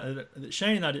things that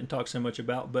Shane and I didn't talk so much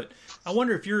about, but I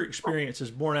wonder if your experience has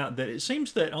borne out that it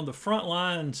seems that on the front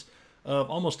lines of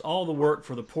almost all the work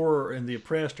for the poor and the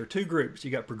oppressed are 2 groups.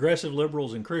 You got progressive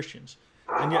liberals and Christians.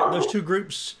 And yet those 2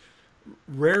 groups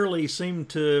rarely seem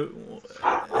to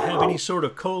have any sort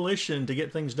of coalition to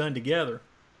get things done together.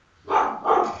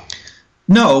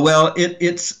 No, well,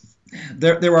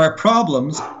 there are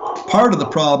problems. Part of the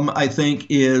problem, I think,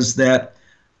 is that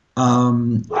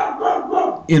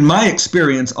in my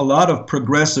experience, a lot of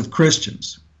progressive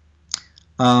Christians,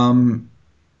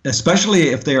 especially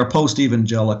if they are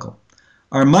post-evangelical,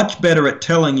 are much better at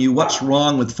telling you what's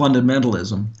wrong with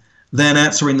fundamentalism than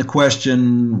answering the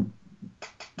question,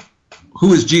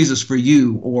 who is Jesus for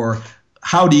you? Or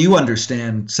how do you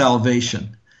understand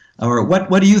salvation? Or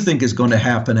what do you think is going to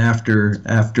happen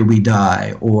after we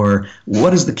die? Or what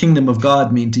does the kingdom of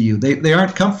God mean to you? They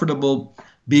aren't comfortable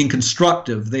being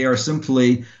constructive. They are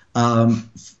simply,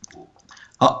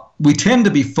 we tend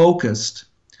to be focused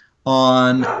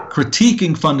on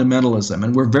critiquing fundamentalism,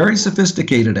 and we're very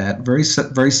sophisticated very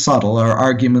subtle. Our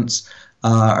arguments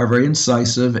are very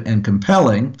incisive and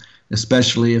compelling,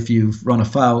 especially if you've run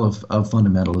afoul of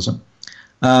fundamentalism.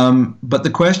 But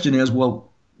the question is, well,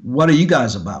 what are you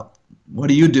guys about? What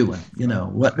are you doing?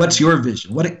 What's your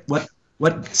vision?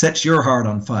 What sets your heart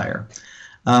on fire?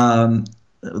 Then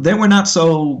we're not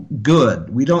so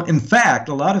good. We don't. In fact,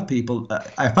 a lot of people.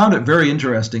 I found it very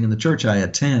interesting in the church I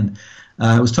attend.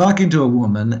 I was talking to a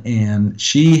woman, and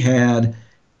she had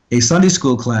a Sunday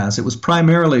school class. It was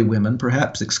primarily women,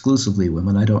 perhaps exclusively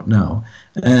women, I don't know.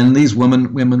 And these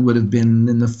women would have been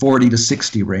in the 40 to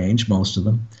 60 range, most of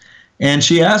them. And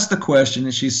she asked the question,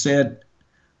 and she said,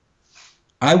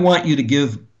 I want you to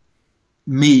give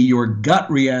me your gut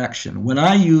reaction. When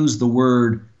I use the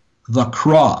word the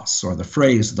cross, or the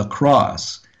phrase the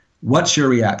cross, what's your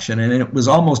reaction? And it was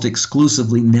almost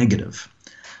exclusively negative,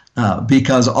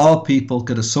 because all people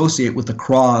could associate with the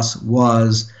cross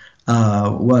was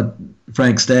what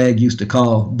Frank Stagg used to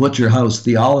call butcher house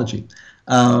theology.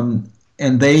 And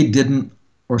they didn't,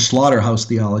 or slaughterhouse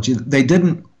theology, they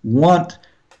didn't want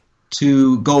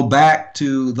to go back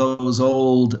to those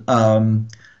old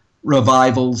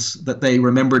revivals that they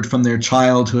remembered from their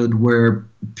childhood, where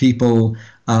people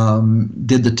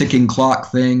did the ticking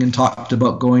clock thing and talked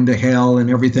about going to hell and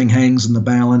everything hangs in the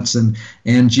balance, and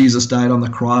Jesus died on the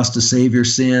cross to save your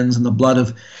sins, and the blood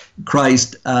of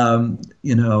Christ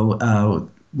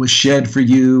was shed for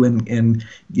you, and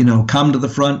come to the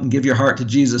front and give your heart to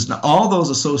Jesus. Now, all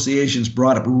those associations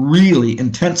brought up really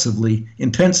intensely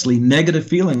negative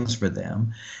feelings for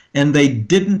them, and they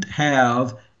didn't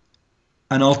have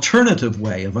an alternative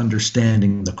way of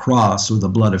understanding the cross or the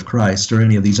blood of Christ or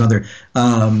any of these other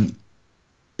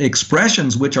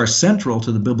expressions which are central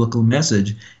to the biblical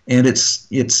message. And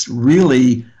it's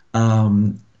really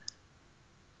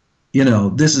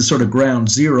this is sort of ground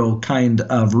zero kind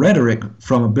of rhetoric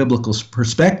from a biblical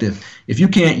perspective. If you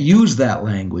can't use that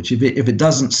language, if it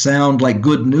doesn't sound like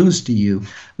good news to you,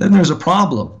 then there's a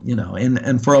problem,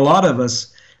 and for a lot of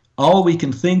us, all we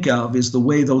can think of is the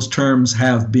way those terms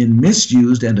have been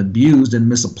misused and abused and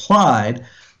misapplied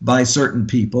by certain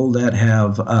people that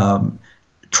have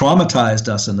traumatized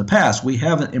us in the past. We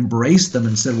haven't embraced them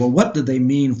and said, well, what did they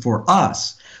mean for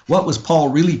us? What was Paul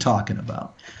really talking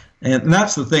about? And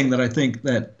that's the thing that I think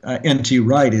that N.T.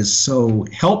 Wright is so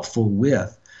helpful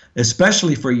with,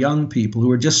 especially for young people who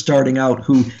are just starting out,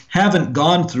 who haven't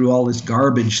gone through all this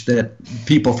garbage that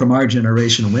people from our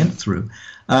generation went through.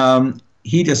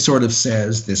 He just sort of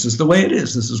says, this is the way it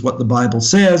is. This is what the Bible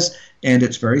says, and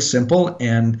it's very simple.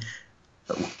 And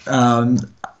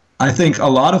I think a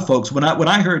lot of folks, when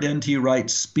I heard N.T. Wright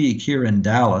speak here in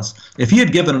Dallas, if he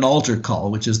had given an altar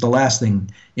call, which is the last thing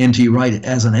N.T. Wright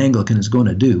as an Anglican is going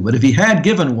to do, but if he had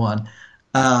given one,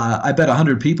 I bet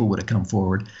 100 people would have come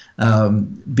forward,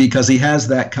 because he has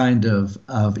that kind of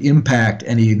impact,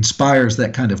 and he inspires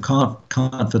that kind of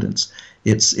confidence.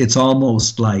 It's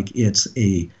almost like it's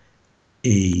a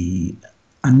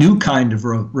new kind of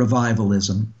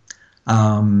revivalism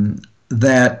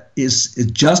that is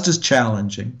just as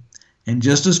challenging and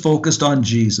just as focused on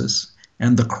Jesus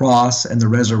and the cross and the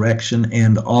resurrection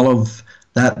and all of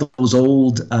that, those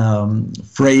old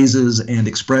phrases and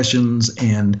expressions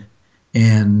and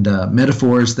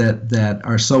metaphors that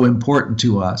are so important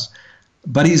to us.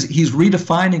 But he's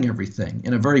redefining everything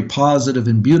in a very positive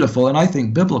and beautiful, and I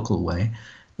think biblical way,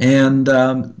 and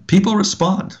people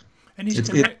respond. And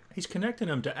he's connecting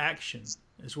them to action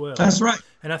as well. That's right.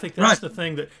 And I think that's the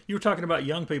thing that you were talking about,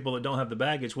 young people that don't have the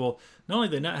baggage. Well, not only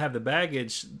do they not have the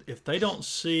baggage, if they don't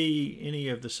see any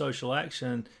of the social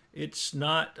action, it's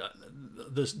not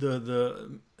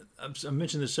I've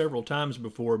mentioned this several times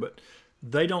before, but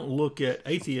they don't look at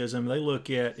atheism, they look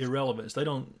at irrelevance. They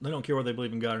don't care whether they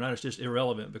believe in God or not. It's just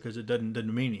irrelevant because it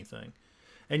doesn't mean anything.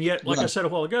 And yet, like I said a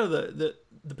while ago, the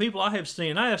people I have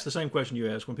seen, I ask the same question you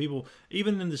ask, when people,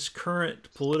 even in this current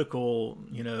political,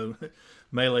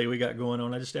 melee we got going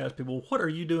on, I just ask people, what are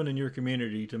you doing in your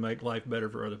community to make life better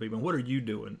for other people? And what are you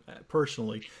doing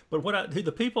personally? But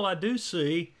the people I do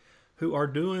see who are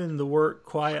doing the work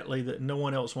quietly that no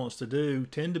one else wants to do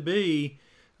tend to be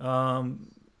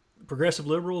progressive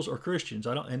liberals or Christians.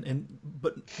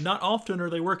 But not often are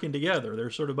they working together. They're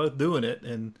sort of both doing it,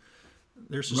 and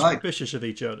they're suspicious of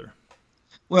each other.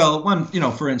 Well,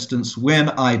 for instance, when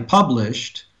I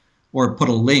published or put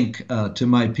a link to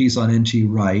my piece on N.T.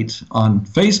 Wright on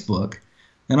Facebook,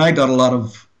 and I got a lot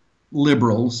of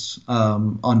liberals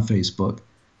on Facebook,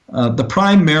 the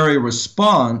primary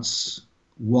response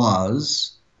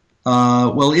was,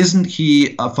 well, isn't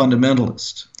he a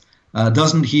fundamentalist?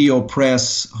 Doesn't he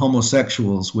oppress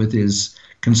homosexuals with his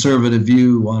conservative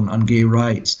view on gay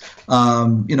rights?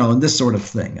 And this sort of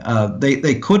thing.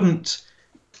 They couldn't.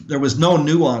 There was no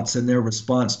nuance in their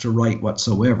response to Wright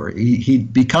whatsoever. He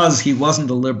because he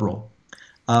wasn't a liberal,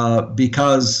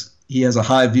 because he has a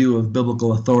high view of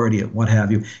biblical authority and what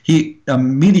have you, he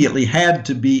immediately had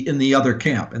to be in the other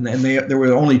camp. And there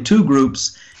were only two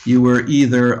groups. You were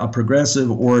either a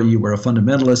progressive or you were a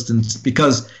fundamentalist. And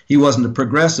because he wasn't a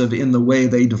progressive in the way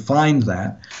they defined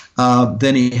that,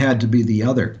 then he had to be the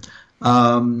other.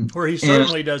 Where he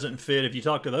certainly doesn't fit. If you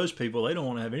talk to those people, they don't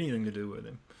want to have anything to do with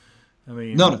him. I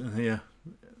mean, no.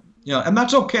 Yeah, and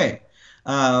that's okay.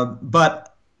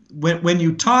 But when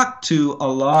you talk to a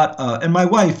lot, and my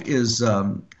wife is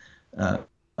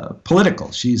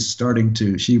political.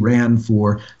 She ran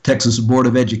for Texas Board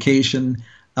of Education,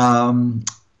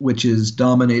 which is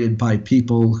dominated by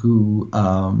people who,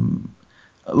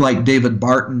 like David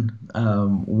Barton,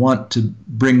 want to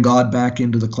bring God back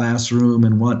into the classroom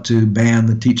and want to ban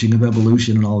the teaching of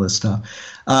evolution and all this stuff.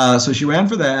 So she ran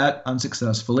for that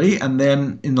unsuccessfully. And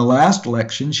then in the last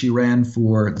election, she ran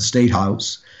for the State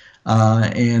House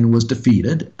and was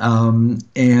defeated.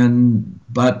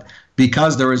 But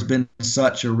because there has been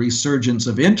such a resurgence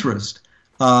of interest,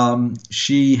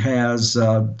 she has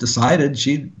decided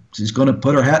she's going to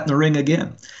put her hat in the ring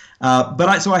again.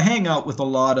 So I hang out with a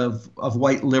lot of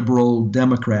white liberal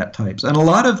Democrat types, and a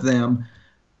lot of them,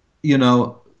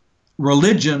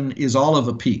 religion is all of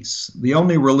a piece. The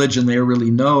only religion they really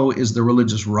know is the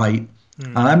religious right.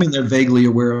 They're vaguely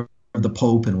aware of the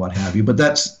Pope and what have you, but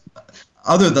that's,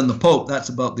 other than the Pope, that's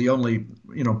about the only,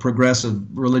 progressive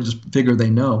religious figure they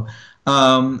know.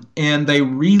 And they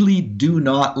really do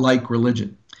not like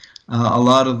religion. A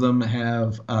lot of them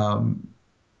have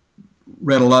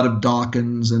read a lot of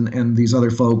Dawkins and these other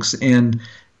folks, and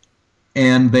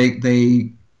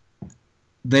they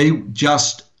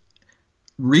just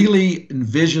really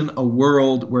envision a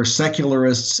world where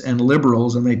secularists and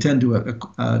liberals, and they tend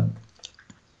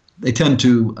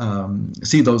to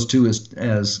see those two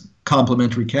as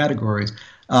complementary categories,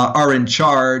 are in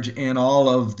charge, and all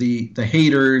of the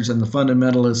haters and the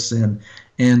fundamentalists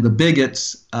and the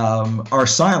bigots are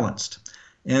silenced.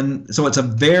 And so it's a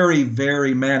very,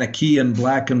 very Manichaean,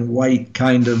 black and white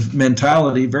kind of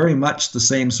mentality, very much the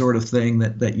same sort of thing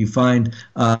that you find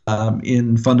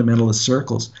in fundamentalist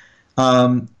circles.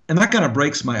 And that kind of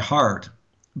breaks my heart.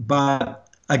 But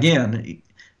again,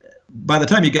 by the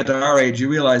time you get to our age, you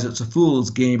realize it's a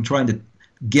fool's game trying to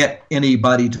get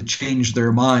anybody to change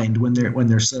their mind when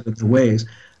they're set in their ways.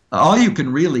 All you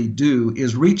can really do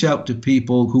is reach out to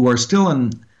people who are still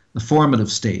in the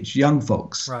formative stage, young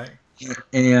folks. Right.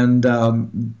 And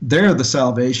they're the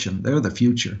salvation. They're the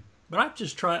future. But I've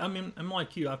just tried, I'm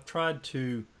like you, I've tried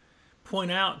to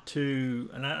point out to,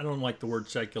 and I don't like the word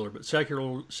secular, but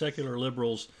secular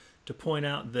liberals, to point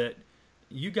out that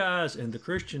you guys and the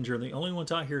Christians are the only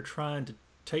ones out here trying to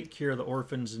take care of the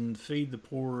orphans and feed the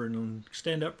poor and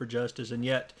stand up for justice, and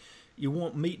yet you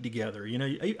won't meet together.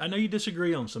 I know you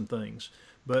disagree on some things,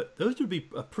 but those would be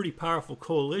a pretty powerful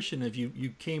coalition if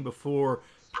you came before,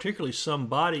 particularly some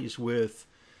bodies with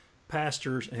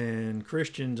pastors and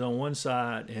Christians on one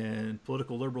side and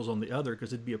political liberals on the other,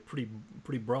 because it'd be a pretty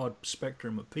broad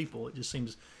spectrum of people. It just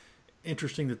seems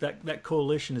interesting that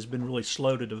coalition has been really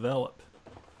slow to develop.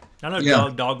 I know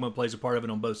dogma plays a part of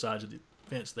it on both sides of the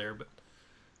fence there, but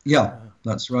yeah,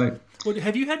 that's right. Well,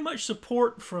 have you had much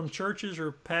support from churches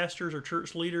or pastors or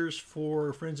church leaders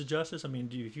for Friends of Justice? Have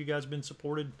you guys been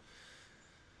supported?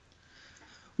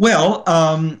 Well,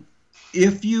 I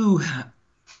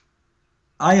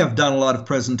have done a lot of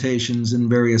presentations in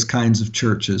various kinds of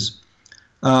churches.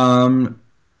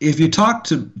 If you talk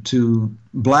to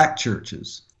black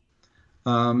churches,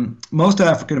 most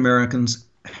African Americans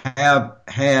have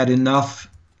had enough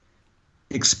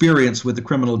experience with the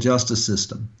criminal justice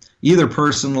system, either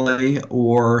personally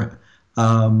or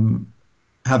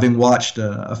having watched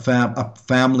a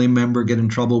family member get in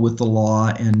trouble with the law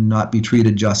and not be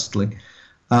treated justly.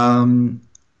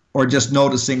 Or just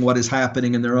noticing what is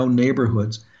happening in their own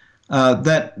neighborhoods,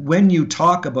 that when you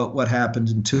talk about what happened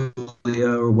in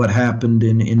Tulia or what happened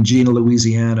in Gina,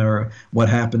 Louisiana, or what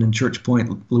happened in Church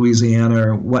Point, Louisiana,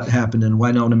 or what happened in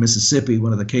Winona, Mississippi,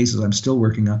 one of the cases I'm still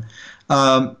working on,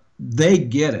 they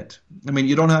get it.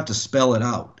 You don't have to spell it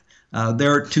out.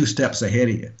 They're 2 steps ahead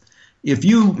of you. If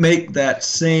you make that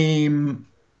same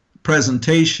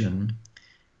presentation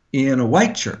in a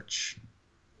white church,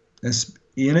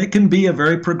 and it can be a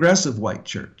very progressive white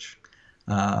church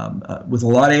with a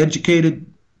lot of educated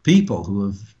people who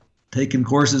have taken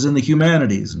courses in the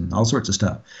humanities and all sorts of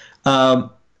stuff.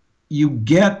 You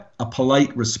get a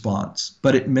polite response,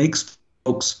 but it makes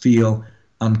folks feel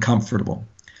uncomfortable.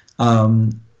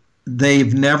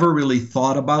 They've never really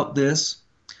thought about this.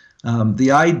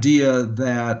 The idea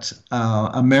that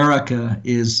America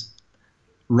is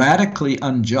radically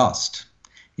unjust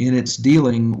in its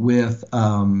dealing with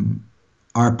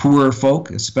our poorer folk,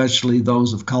 especially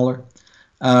those of color,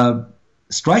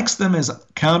 strikes them as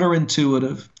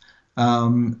counterintuitive,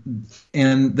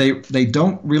 and they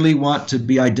don't really want to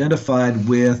be identified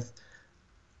with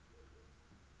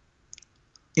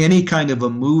any kind of a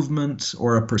movement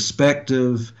or a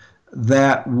perspective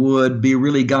that would be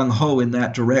really gung-ho in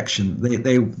that direction.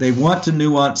 They want to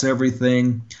nuance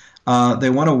everything. They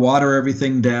want to water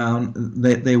everything down.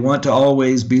 They want to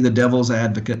always be the devil's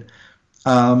advocate.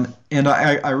 And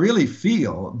I really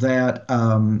feel that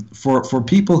for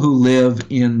people who live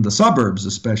in the suburbs,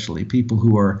 especially people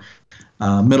who are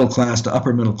middle class to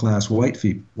upper middle class white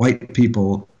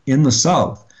people in the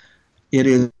South, it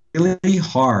is really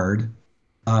hard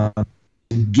to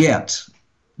get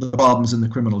the problems in the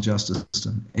criminal justice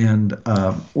system and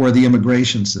or the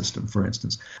immigration system, for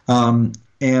instance, and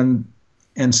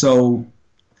so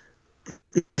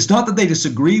it's not that they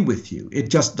disagree with you. It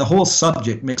just the whole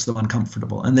subject makes them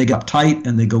uncomfortable, and they get uptight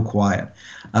and they go quiet.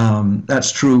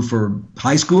 That's true for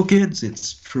high school kids.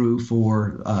 It's true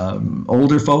for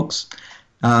older folks,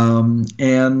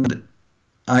 and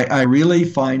I really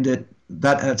find it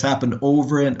that has happened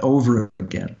over and over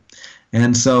again.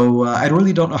 And so I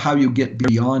really don't know how you get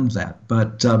beyond that.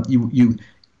 But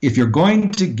if you're going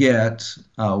to get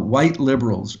white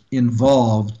liberals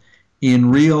involved in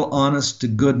real,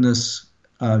 honest-to-goodness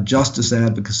justice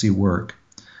advocacy work,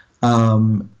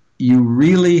 you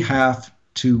really have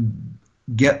to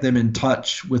get them in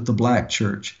touch with the black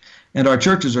church. And our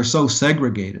churches are so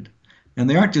segregated. And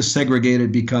they aren't just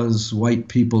segregated because white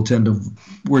people tend to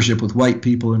worship with white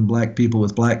people and black people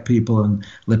with black people and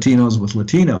Latinos with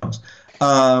Latinos.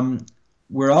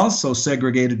 We're also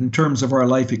segregated in terms of our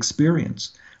life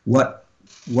experience, what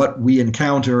we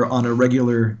encounter on a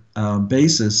regular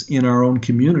basis in our own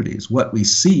communities, what we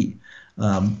see.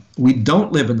 We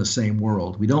don't live in the same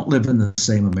world. We don't live in the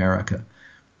same America.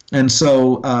 And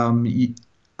so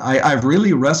I've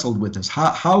really wrestled with this.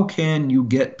 How can you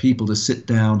get people to sit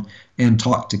down and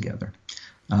talk together?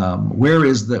 Where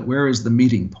is the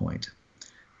meeting point?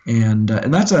 And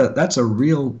that's a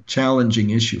real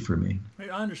challenging issue for me.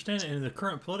 I understand in the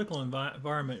current political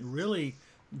environment, really,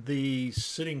 the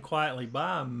sitting quietly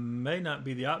by may not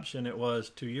be the option it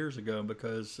was 2 years ago,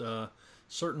 because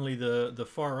certainly the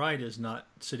far right is not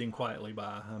sitting quietly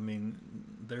by. I mean,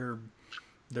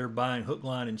 they're buying hook,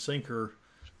 line, and sinker.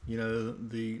 You know,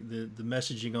 the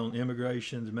messaging on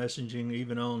immigration, the messaging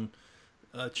even on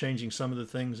changing some of the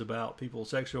things about people's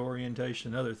sexual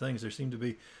orientation and other things.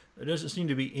 There doesn't seem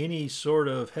to be any sort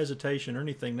of hesitation or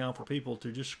anything now for people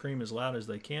to just scream as loud as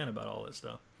they can about all that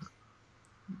stuff.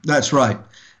 That's right.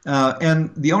 And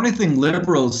the only thing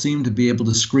liberals seem to be able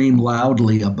to scream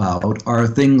loudly about are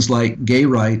things like gay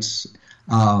rights,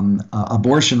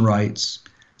 abortion rights,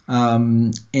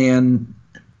 and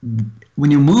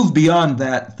when you move beyond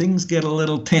that, things get a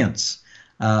little tense.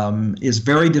 It's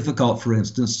very difficult, for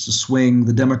instance, to swing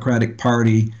the Democratic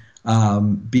Party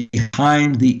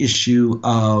behind the issue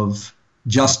of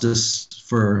justice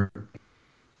for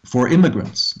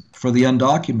immigrants, for the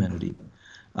undocumented,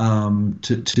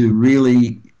 to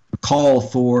really call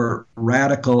for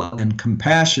radical and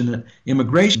compassionate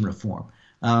immigration reform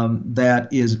that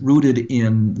is rooted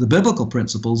in the biblical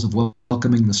principles of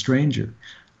welcoming the stranger.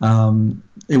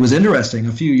 It was interesting,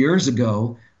 a few years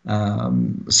ago,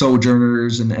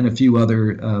 Sojourners and a few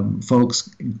other folks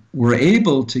were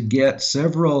able to get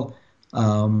several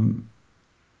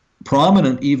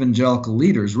prominent evangelical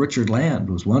leaders, Richard Land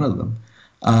was one of them,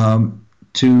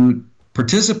 to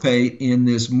participate in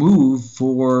this move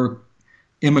for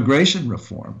immigration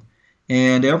reform.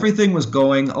 And everything was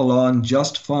going along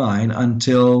just fine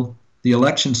until the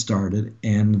election started,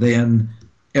 and then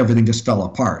everything just fell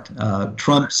apart.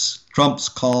 Trump's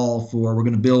call for we're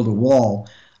going to build a wall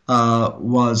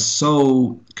was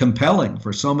so compelling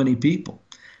for so many people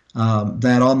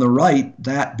that on the right,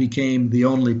 that became the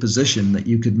only position that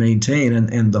you could maintain,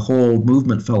 and the whole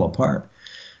movement fell apart.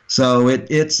 So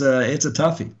it's a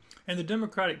toughie. And the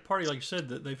Democratic Party, like you said,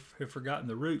 that they have forgotten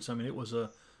the roots. I mean, it was a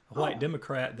white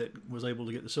Democrat that was able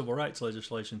to get the civil rights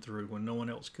legislation through when no one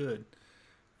else could.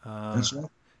 That's right.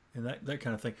 And that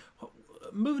kind of thing.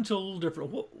 Moving to a little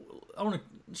different, I want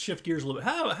to shift gears a little bit.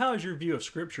 How has your view of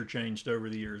Scripture changed over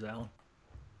the years, Alan?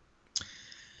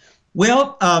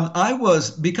 Well,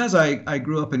 because I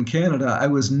grew up in Canada, I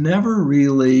was never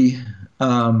really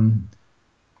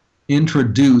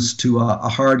introduced to a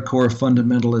hardcore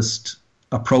fundamentalist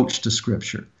approach to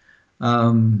Scripture.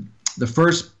 The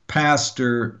first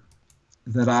pastor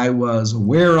that I was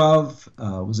aware of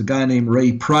was a guy named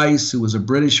Ray Price, who was a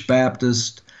British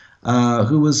Baptist,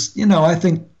 who was, I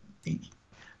think,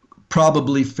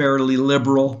 probably fairly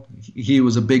liberal. He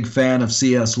was a big fan of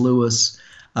C.S. Lewis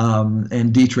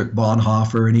and Dietrich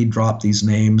Bonhoeffer, and he dropped these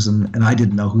names, and I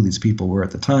didn't know who these people were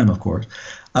at the time, of course.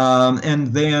 And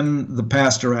then the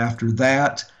pastor after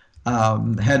that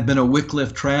had been a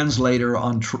Wycliffe translator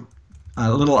on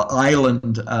a little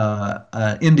island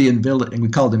Indian village, and we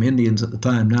called them Indians at the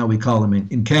time. Now we call them,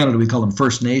 in Canada, we call them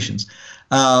First Nations.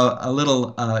 A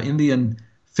little Indian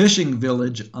fishing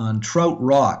village on Trout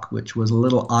Rock, which was a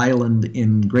little island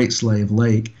in Great Slave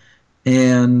Lake.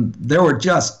 And there were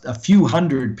just a few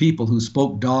hundred people who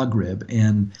spoke Dog-Rib,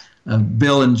 and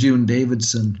Bill and June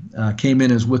Davidson came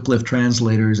in as Wycliffe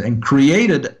translators and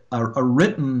created a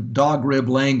written Dog-Rib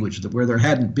language where there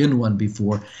hadn't been one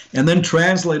before, and then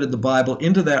translated the Bible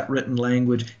into that written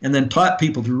language, and then taught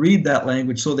people to read that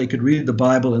language so they could read the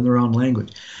Bible in their own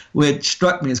language, which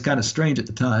struck me as kind of strange at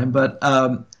the time. But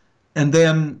and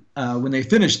then when they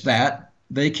finished that,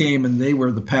 they came and they were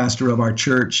the pastor of our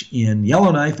church in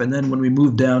Yellowknife. And then when we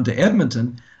moved down to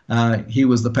Edmonton, he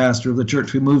was the pastor of the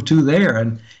church we moved to there.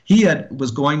 And he was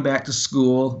going back to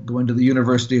school, going to the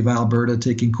University of Alberta,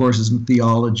 taking courses in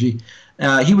theology.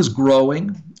 He was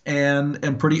growing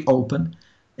and pretty open.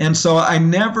 And so I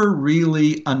never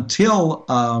really, until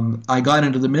I got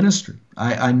into the ministry,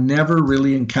 I never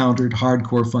really encountered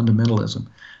hardcore fundamentalism.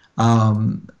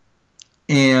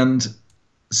 And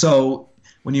so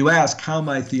when you ask how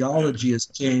my theology has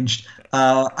changed,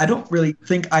 I don't really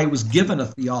think I was given a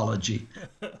theology.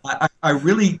 I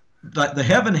really, the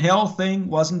heaven-hell thing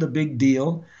wasn't a big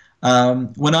deal.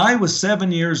 When I was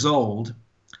 7 years old,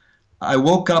 I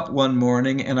woke up one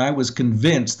morning and I was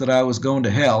convinced that I was going to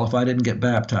hell if I didn't get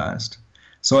baptized.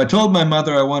 So I told my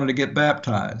mother I wanted to get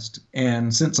baptized.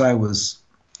 And since I was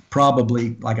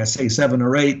probably, like I say, 7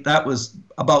 or 8, that was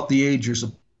about the age you're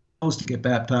supposed to get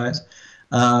baptized.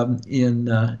 In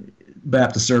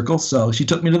Baptist circle. So she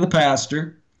took me to the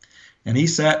pastor, and he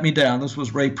sat me down. This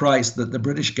was Ray Price, the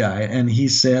British guy, and he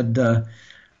said,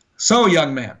 so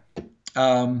young man,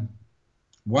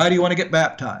 why do you want to get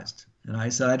baptized? And I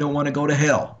said, I don't want to go to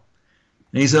hell.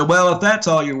 And he said, well, if that's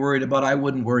all you're worried about, I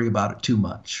wouldn't worry about it too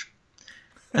much.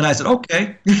 And I said,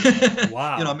 okay.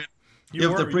 Wow. You know, I mean,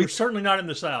 you're certainly not in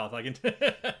the South. I can.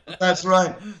 That's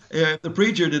right. If the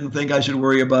preacher didn't think I should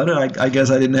worry about it, I guess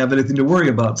I didn't have anything to worry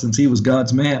about since he was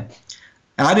God's man.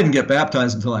 I didn't get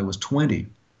baptized until I was 20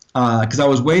 because I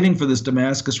was waiting for this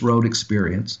Damascus Road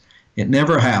experience. It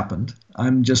never happened.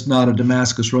 I'm just not a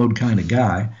Damascus Road kind of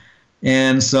guy.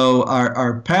 And so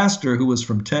our pastor, who was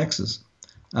from Texas,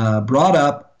 brought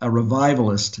up a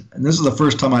revivalist, and this is the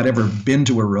first time I'd ever been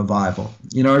to a revival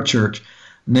in our church,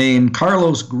 named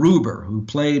Carlos Gruber, who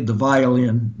played the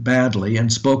violin badly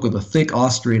and spoke with a thick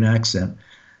Austrian accent.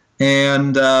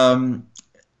 And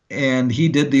he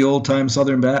did the old-time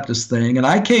Southern Baptist thing. And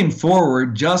I came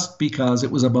forward just because it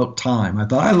was about time. I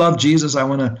thought, I love Jesus. I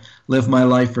want to live my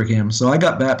life for him. So I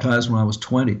got baptized when I was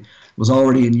 20. Was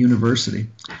already in university.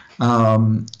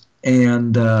 So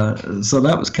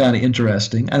that was kind of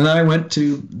interesting. And then I went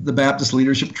to the Baptist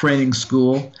Leadership Training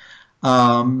School.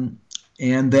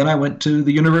 And then I went to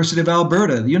the University of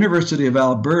Alberta. The University of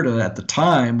Alberta at the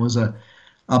time was a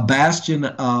bastion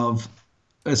of,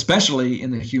 especially in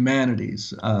the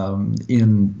humanities,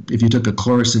 if you took a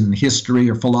course in history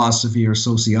or philosophy or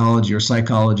sociology or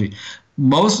psychology,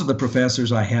 most of the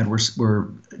professors I had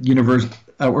were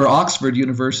Oxford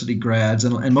University grads,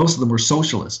 and most of them were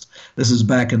socialists. This is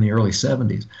back in the early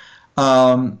 70s.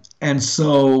 And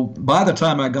so by the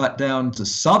time I got down to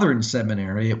Southern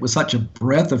Seminary, it was such a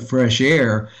breath of fresh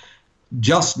air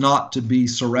just not to be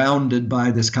surrounded by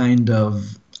this kind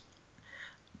of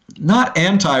not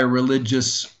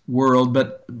anti-religious world,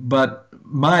 but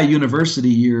my university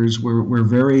years were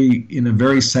very in a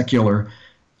very secular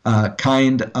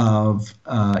kind of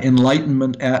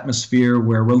Enlightenment atmosphere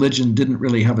where religion didn't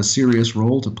really have a serious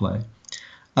role to play.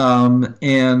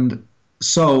 And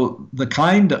so the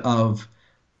kind of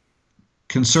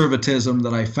conservatism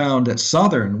that I found at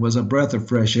Southern was a breath of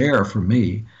fresh air for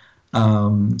me.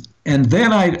 And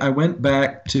then I went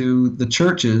back to the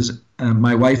churches, and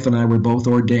my wife and I were both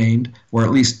ordained, or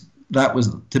at least that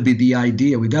was to be the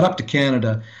idea. We got up to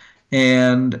Canada,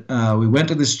 and we went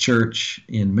to this church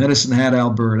in Medicine Hat,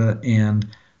 Alberta, and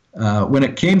when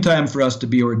it came time for us to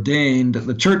be ordained,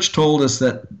 the church told us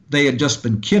that they had just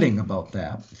been kidding about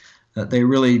that they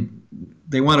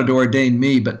wanted to ordain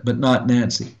me, but not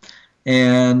Nancy.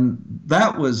 And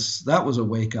that was a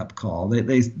wake-up call.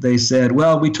 They said,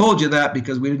 well, we told you that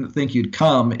because we didn't think you'd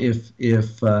come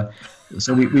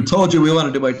so we told you we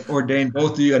wanted to ordain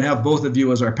both of you and have both of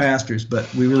you as our pastors, but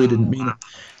we really didn't mean it.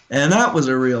 And that was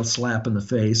a real slap in the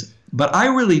face. But I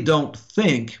really don't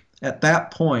think at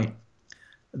that point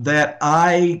that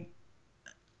I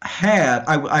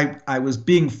was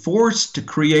being forced to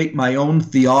create my own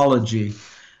theology.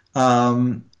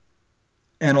 And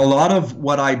a lot of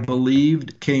what I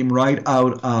believed came right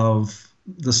out of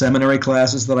the seminary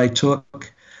classes that I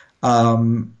took.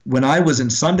 When I was in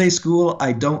Sunday school,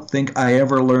 I don't think I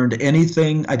ever learned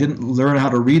anything. I didn't learn how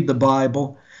to read the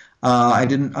Bible. I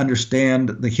didn't understand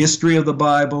the history of the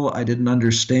Bible. I didn't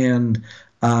understand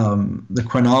the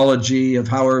chronology of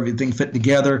how everything fit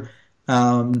together.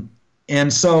 And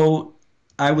so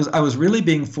I was really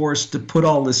being forced to put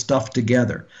all this stuff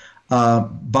together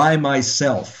by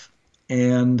myself.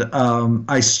 And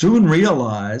I soon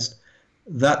realized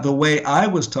that the way I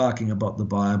was talking about the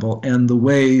Bible and the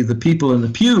way the people in the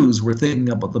pews were thinking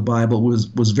about the Bible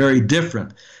was very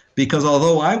different. Because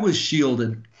although I was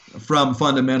shielded from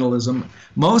fundamentalism,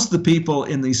 most of the people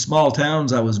in these small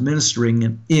towns I was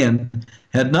ministering in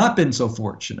had not been so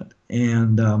fortunate.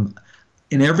 And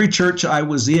in every church I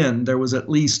was in, there was at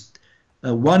least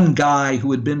one guy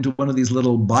who had been to one of these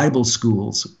little Bible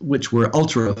schools, which were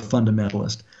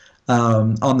ultra-fundamentalist,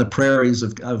 on the prairies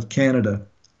of Canada.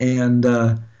 And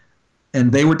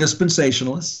they were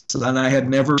dispensationalists, and I had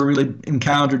never really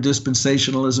encountered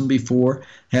dispensationalism before,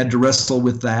 had to wrestle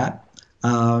with that,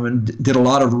 and did a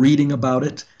lot of reading about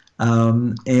it.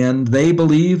 And they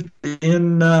believed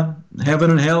in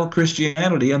heaven and hell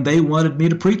Christianity, and they wanted me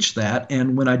to preach that.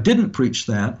 And when I didn't preach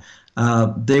that,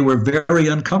 they were very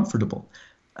uncomfortable.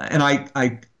 And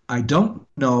I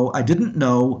didn't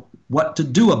know what to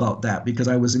do about that, because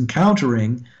I was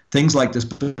encountering things like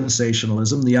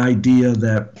dispensationalism, the idea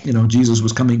that Jesus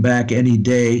was coming back any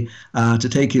day to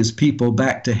take his people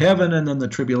back to heaven, and then the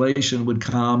tribulation would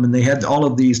come, and they had all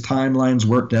of these timelines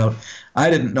worked out. I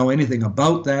didn't know anything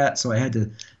about that, so I had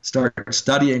to start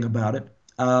studying about it.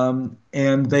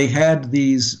 And they had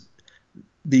these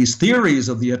theories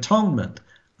of the atonement,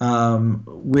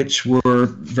 which were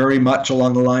very much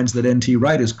along the lines that N.T.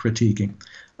 Wright is critiquing.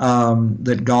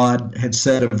 That God had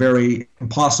set a very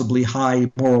impossibly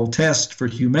high moral test for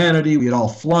humanity. We had all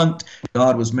flunked.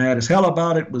 God was mad as hell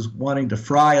about it, was wanting to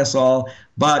fry us all.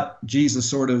 But Jesus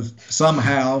sort of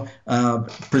somehow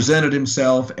presented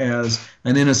himself as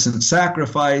an innocent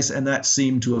sacrifice, and that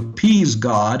seemed to appease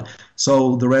God,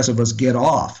 so the rest of us get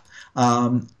off.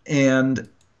 And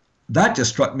that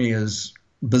just struck me as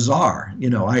bizarre.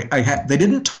 They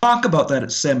didn't talk about that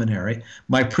at seminary.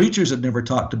 My preachers had never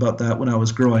talked about that when I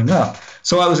was growing up.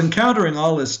 So I was encountering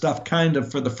all this stuff kind of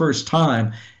for the first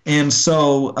time. And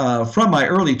so from my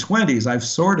early 20s, I've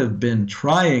sort of been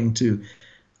trying to,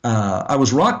 I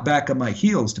was rocked back on my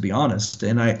heels, to be honest,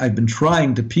 and I've been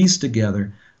trying to piece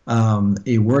together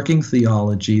a working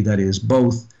theology that is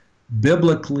both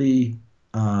biblically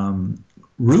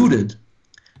rooted,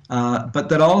 but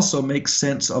that also makes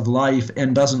sense of life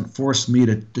and doesn't force me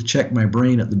to check my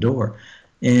brain at the door.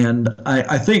 And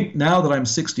I think now that I'm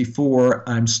 64,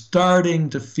 I'm starting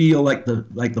to feel like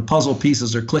the puzzle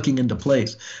pieces are clicking into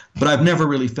place. But I've never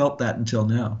really felt that until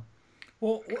now.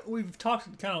 Well, we've talked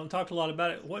a lot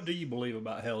about it. What do you believe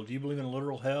about hell? Do you believe in a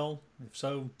literal hell? If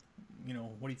so,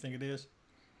 what do you think it is?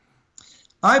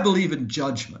 I believe in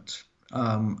judgment.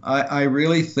 I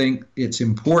really think it's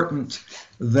important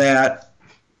that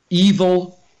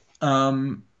evil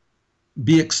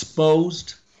be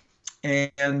exposed,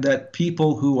 and that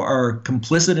people who are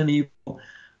complicit in evil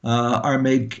are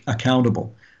made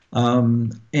accountable.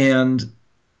 And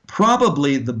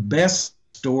probably the best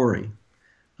story,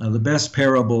 the best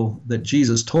parable that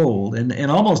Jesus told,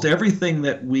 and almost everything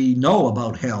that we know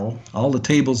about hell, all the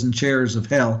tables and chairs of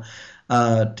hell,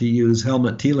 to use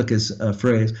Helmut Thielicke's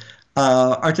phrase,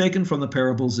 are taken from the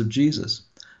parables of Jesus.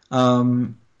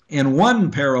 And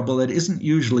one parable that isn't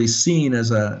usually seen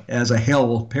as a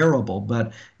hell parable,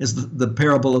 but is the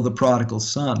parable of the prodigal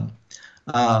son.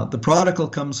 The prodigal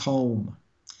comes home,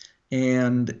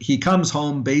 and he comes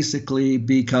home basically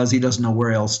because he doesn't know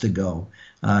where else to go.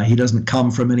 He doesn't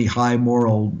come from any high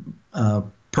moral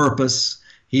purpose.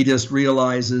 He just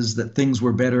realizes that things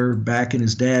were better back in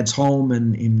his dad's home,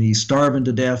 and he's starving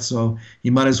to death, so he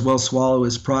might as well swallow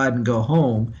his pride and go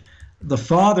home. The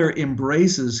father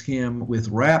embraces him with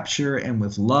rapture and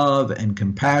with love and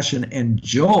compassion and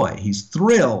joy. He's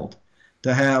thrilled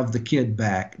to have the kid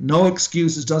back. No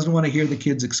excuses, doesn't want to hear the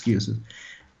kid's excuses.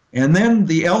 And then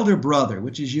the elder brother,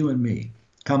 which is you and me,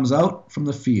 comes out from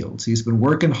the fields. He's been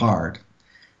working hard,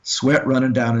 sweat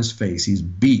running down his face. He's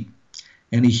beat.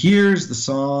 And he hears the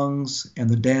songs and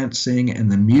the dancing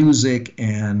and the music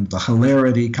and the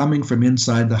hilarity coming from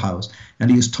inside the house. And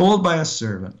he is told by a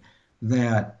servant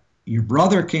that your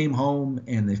brother came home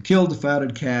and they've killed the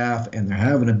fatted calf and they're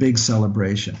having a big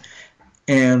celebration.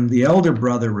 And the elder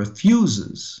brother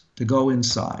refuses to go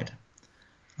inside.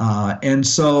 And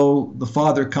so the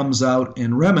father comes out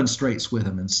and remonstrates with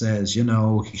him and says,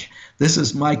 this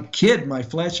is my kid, my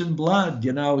flesh and blood.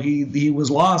 He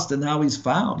was lost and now he's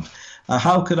found.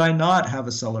 How could I not have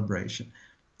a celebration?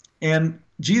 And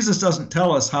Jesus doesn't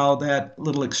tell us how that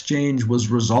little exchange was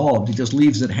resolved. He just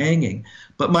leaves it hanging.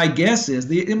 But my guess is,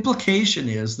 the implication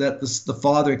is that the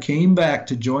father came back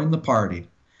to join the party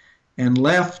and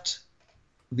left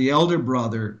the elder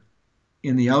brother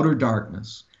in the outer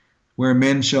darkness, where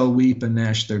men shall weep and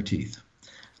gnash their teeth.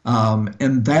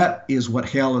 And that is what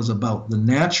hell is about, the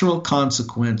natural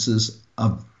consequences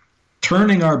of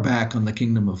turning our back on the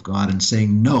kingdom of God and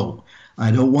saying, no, I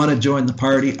don't want to join the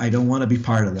party. I don't want to be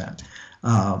part of that.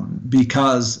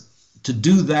 Because to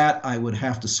do that, I would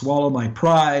have to swallow my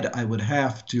pride. I would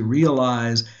have to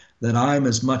realize that I'm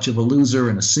as much of a loser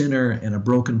and a sinner and a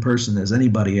broken person as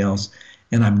anybody else.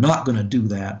 And I'm not going to do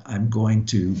that. I'm going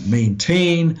to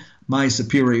maintain my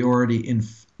superiority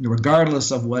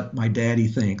regardless of what my daddy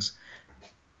thinks.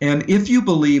 And if you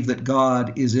believe that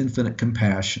God is infinite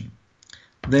compassion,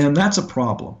 then that's a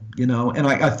problem, And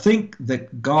I think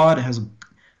that God has,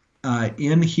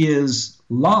 in his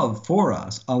love for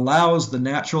us, allows the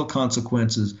natural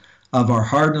consequences of our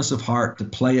hardness of heart to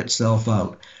play itself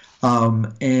out.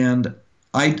 And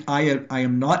I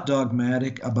am not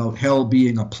dogmatic about hell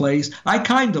being a place. I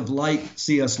kind of like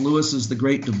C.S. Lewis's The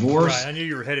Great Divorce. Right, I knew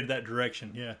you were headed that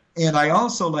direction, yeah. And I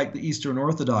also like the Eastern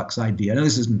Orthodox idea. And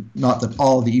this is not that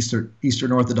all the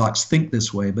Eastern Orthodox think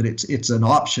this way, but it's an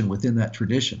option within that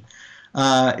tradition,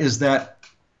 is that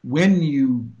when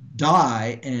you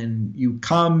die and you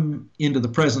come into the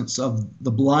presence of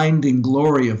the blinding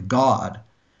glory of God,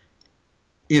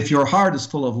 if your heart is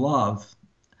full of love,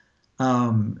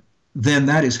 then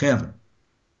that is heaven.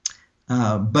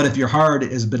 But if your heart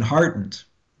has been hardened,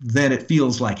 then it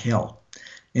feels like hell.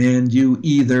 And you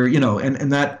either,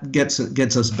 and that gets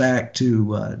us back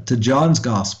to John's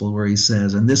gospel, where he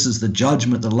says, and this is the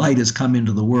judgment, the light has come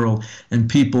into the world, and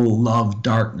people love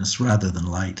darkness rather than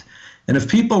light. And if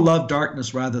people love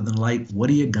darkness rather than light, what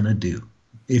are you going to do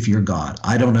if you're God?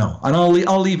 I don't know. And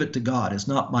I'll leave it to God. It's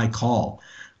not my call.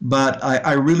 But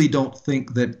I really don't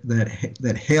think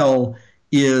that hell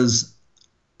is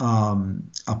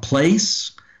a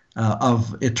place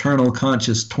of eternal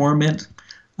conscious torment,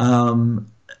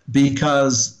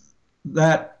 because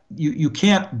that you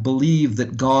can't believe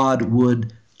that God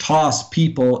would toss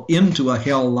people into a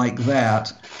hell like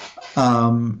that.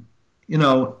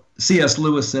 C.S.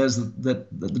 Lewis says that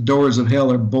the doors of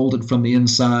hell are bolted from the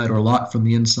inside or locked from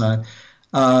the inside.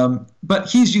 But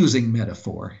he's using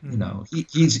metaphor,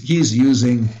 he's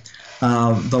using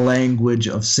the language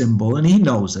of symbol, and he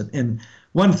knows it. And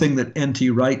one thing that N.T.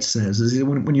 Wright says is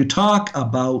when you talk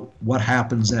about what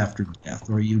happens after death,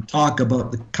 or you talk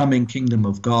about the coming kingdom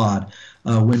of God,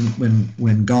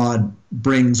 when God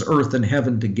brings earth and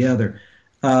heaven together,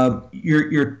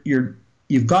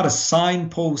 you've got a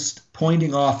signpost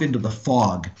pointing off into the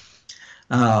fog.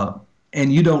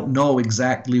 And you don't know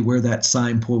exactly where that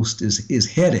signpost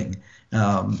is heading.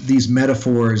 These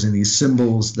metaphors and these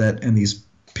symbols and these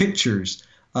pictures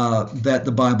that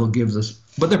the Bible gives us,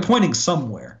 but they're pointing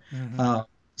somewhere. Mm-hmm.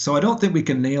 So I don't think we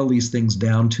can nail these things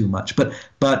down too much.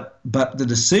 But the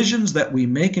decisions that we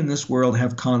make in this world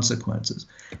have consequences,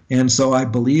 and so I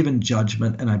believe in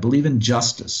judgment and I believe in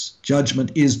justice.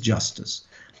 Judgment is justice.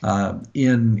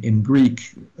 In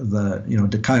Greek, the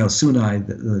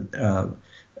dikaiosune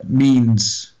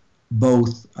means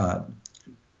both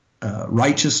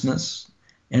righteousness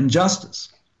and justice.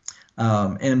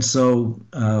 And so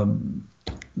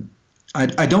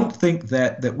I don't think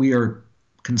that we are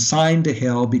consigned to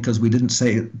hell because we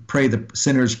didn't pray the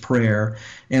sinner's prayer,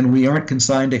 and we aren't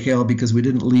consigned to hell because we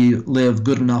didn't live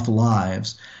good enough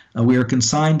lives. We are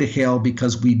consigned to hell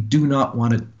because we do not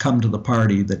want to come to the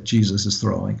party that Jesus is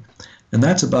throwing. And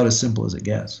that's about as simple as it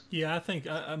gets. Yeah, I think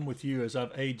I'm with you. As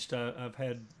I've aged, I've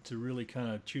had to really kind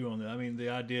of chew on that. I mean, the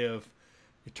idea of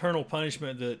eternal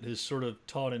punishment that is sort of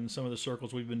taught in some of the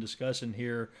circles we've been discussing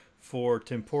here for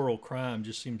temporal crime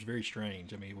just seems very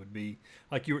strange. I mean, it would be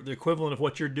like the equivalent of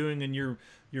what you're doing in your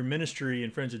ministry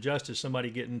in Friends of Justice,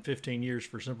 somebody getting 15 years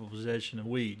for simple possession of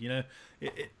weed. Yeah.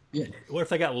 What if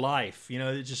they got life?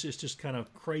 It's just kind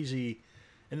of crazy.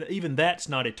 And even that's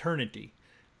not eternity.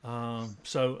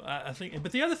 So I think,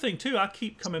 but the other thing too, I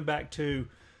keep coming back to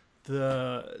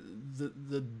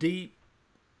the deep,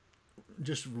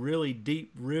 just really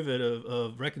deep rivet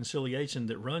of reconciliation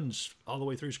that runs all the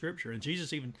way through Scripture. And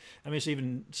Jesus it's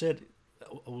even said,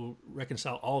 I will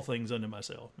reconcile all things unto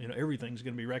myself. Everything's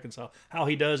going to be reconciled. How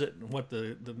he does it and what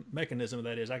the mechanism of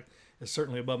that is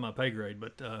certainly above my pay grade.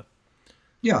 But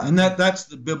yeah, and that's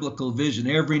the biblical vision.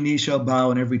 Every knee shall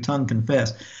bow and every tongue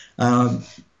confess.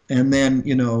 And then,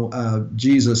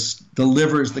 Jesus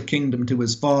delivers the kingdom to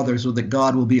his Father so that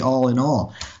God will be all in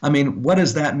all. I mean, what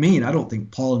does that mean? I don't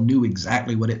think Paul knew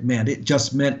exactly what it meant. It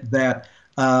just meant that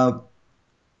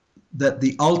that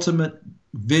the ultimate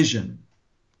vision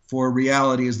for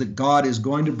reality is that God is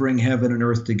going to bring heaven and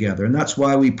earth together. And that's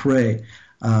why we pray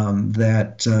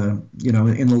that,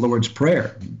 in the Lord's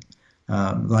Prayer,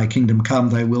 thy kingdom come,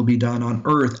 thy will be done on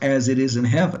earth as it is in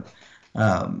heaven.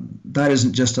 That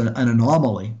isn't just an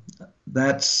anomaly.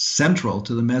 That's central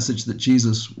to the message that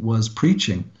Jesus was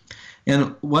preaching.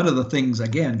 And one of the things,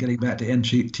 again, getting back to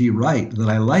N.T. Wright, that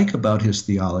I like about his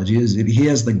theology is that he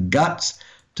has the guts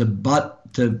to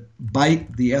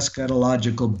bite the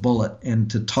eschatological bullet and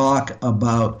to talk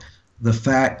about the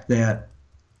fact that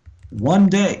one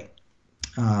day,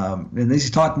 and he's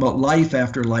talking about life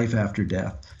after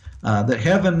death, that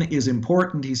heaven is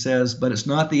important, he says, but it's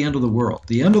not the end of the world.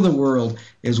 The end of the world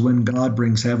is when God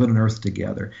brings heaven and earth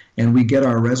together, and we get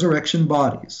our resurrection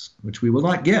bodies, which we will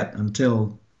not get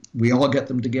until we all get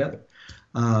them together.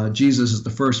 Jesus is the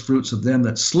first fruits of them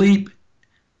that sleep.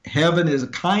 Heaven is a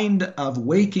kind of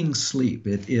waking sleep.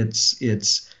 It's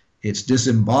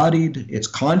disembodied, it's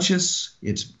conscious,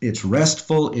 it's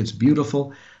restful, it's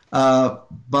beautiful,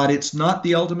 but it's not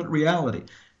the ultimate reality.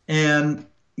 And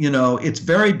it's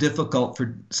very difficult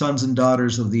for sons and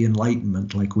daughters of the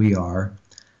Enlightenment, like we are,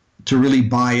 to really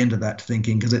buy into that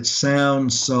thinking, because it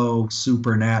sounds so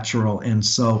supernatural and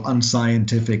so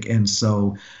unscientific and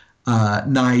so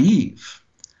naive.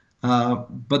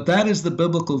 But that is the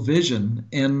biblical vision,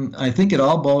 and I think it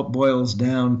all boils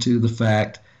down to the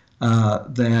fact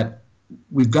that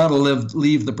we've got to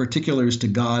leave the particulars to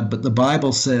God, but the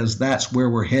Bible says that's where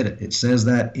we're headed. It says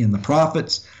that in the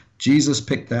prophets. Jesus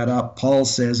picked that up. Paul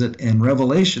says it, and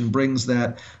Revelation brings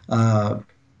that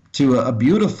to a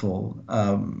beautiful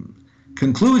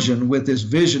conclusion with this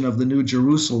vision of the New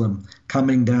Jerusalem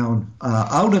coming down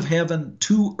out of heaven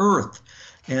to earth.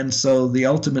 And so the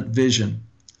ultimate vision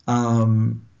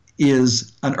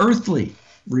is an earthly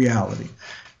reality.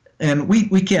 And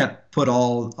we can't put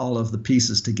all of the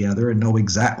pieces together and know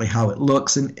exactly how it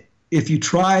looks. And if you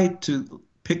try to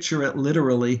picture it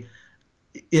literally,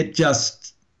 it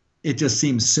just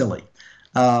seems silly.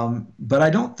 But I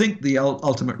don't think the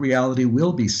ultimate reality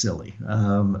will be silly.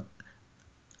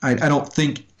 I don't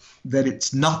think that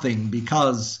it's nothing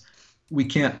because we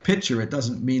can't picture it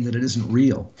doesn't mean that it isn't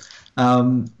real.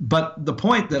 But the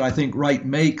point that I think Wright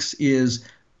makes is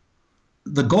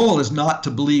the goal is not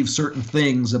to believe certain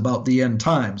things about the end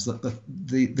times.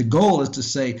 The goal is to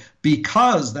say,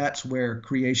 because that's where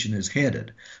creation is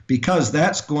headed, because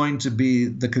that's going to be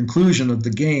the conclusion of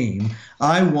the game,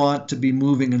 I want to be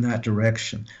moving in that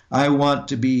direction. I want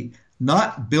to be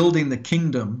not building the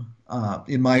kingdom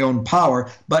in my own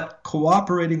power, but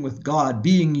cooperating with God,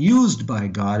 being used by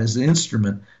God as an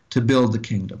instrument to build the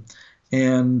kingdom.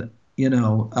 And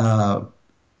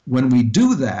when we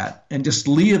do that and just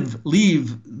leave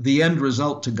the end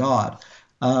result to God,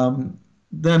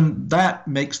 then that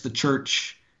makes the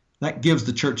church, that gives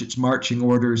the church its marching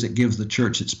orders, it gives the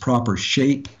church its proper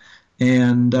shape,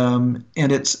 and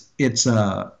it's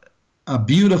a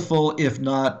beautiful, if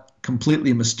not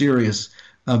completely mysterious,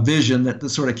 vision that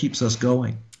sort of keeps us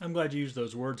going. I'm glad you used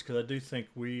those words, because I do think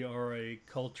we are a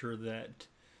culture that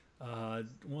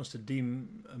wants to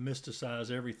demysticize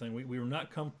everything. We were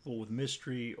not comfortable with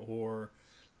mystery or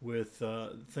with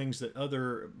things that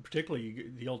particularly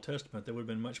the Old Testament, they would have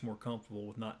been much more comfortable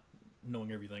with not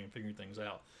knowing everything and figuring things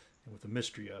out, and with the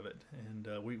mystery of it. And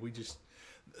we just,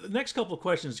 the next couple of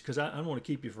questions, because I don't want to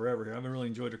keep you forever here. I've really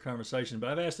enjoyed our conversation,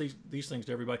 but I've asked these things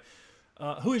to everybody.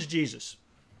 Who is Jesus?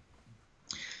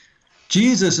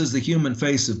 Jesus is the human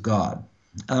face of God.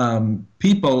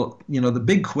 People, the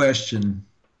big question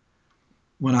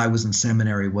when I was in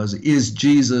seminary was, is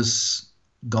Jesus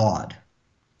God?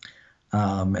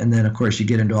 And then, of course, you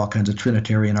get into all kinds of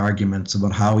Trinitarian arguments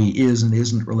about how he is and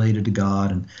isn't related to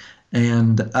God,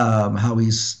 and how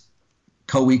he's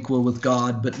co-equal with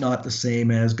God, but not the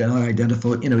same as God,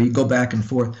 unidentified. You go back and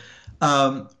forth.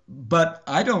 But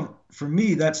for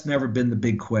me, that's never been the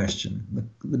big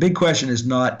question. The big question is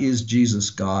not, is Jesus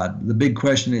God? The big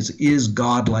question is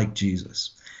God like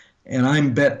Jesus? And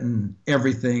I'm betting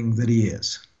everything that he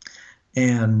is.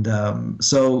 And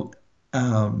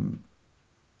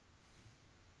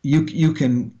you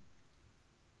can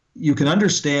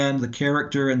understand the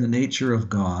character and the nature of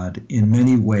God in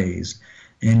many ways.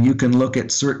 And you can look at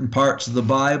certain parts of the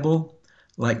Bible,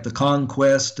 like the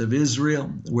conquest of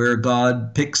Israel, where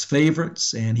God picks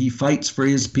favorites and he fights for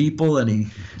his people and he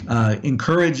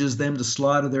encourages them to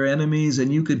slaughter their enemies.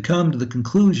 And you could come to the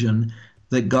conclusion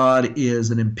that God is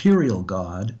an imperial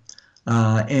God,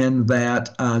 and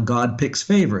that God picks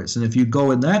favorites. And if you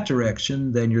go in that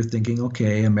direction, then you're thinking,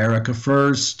 okay, America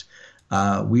first,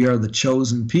 We are the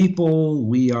chosen people.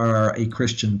 We are a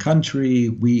Christian country.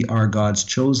 We are God's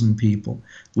chosen people.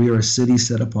 We are a city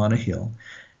set upon a hill.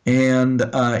 And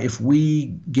if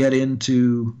we get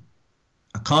into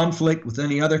a conflict with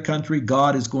any other country,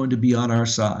 God is going to be on our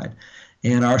side.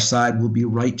 And our side will be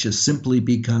righteous simply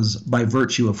because by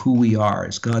virtue of who we are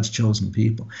as God's chosen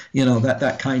people.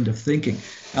 That kind of thinking.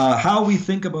 How we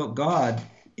think about God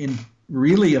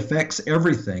really affects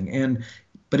everything.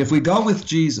 But if we go with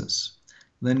Jesus,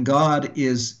 then God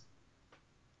is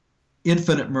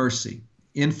infinite mercy,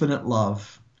 infinite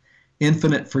love,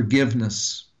 infinite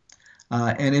forgiveness,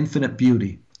 and infinite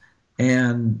beauty.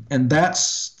 And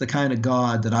that's the kind of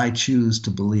God that I choose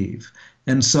to believe.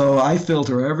 And so I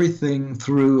filter everything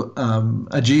through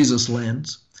a Jesus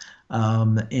lens.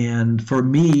 And for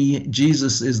me,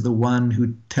 Jesus is the one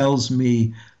who tells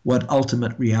me what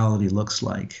ultimate reality looks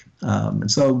like.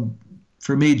 And so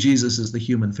for me, Jesus is the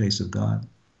human face of God.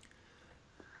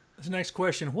 This next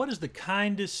question, what is the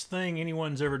kindest thing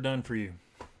anyone's ever done for you?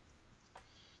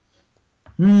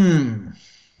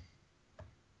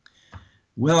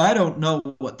 Well, I don't know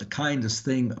what the kindest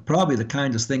thing, probably the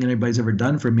kindest thing anybody's ever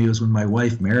done for me was when my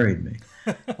wife married me.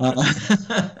 But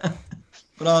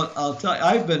I'll tell you,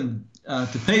 I've been,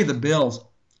 to pay the bills,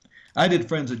 I did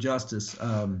Friends of Justice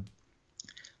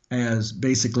as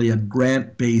basically a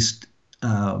grant-based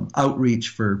outreach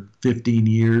for 15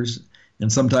 years.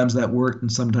 And sometimes that worked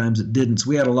and sometimes it didn't. So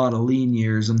we had a lot of lean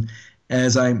years. And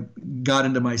as I got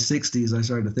into my 60s, I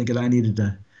started thinking I needed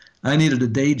a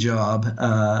day job,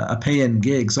 a paying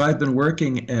gig. So I've been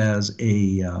working as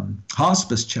a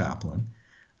hospice chaplain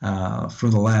for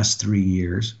the last 3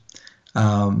 years.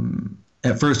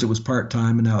 At first it was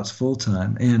part-time and now it's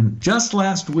full-time. And just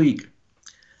last week,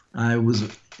 I was,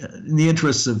 in the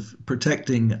interests of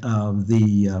protecting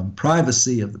the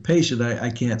privacy of the patient, I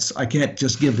can't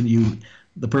just give you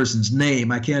the person's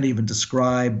name. I can't even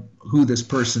describe who this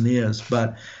person is,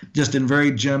 but just in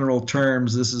very general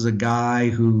terms, this is a guy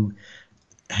who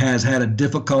has had a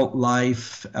difficult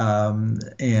life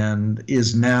and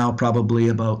is now probably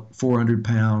about 400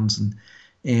 pounds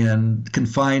and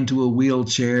confined to a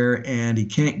wheelchair, and he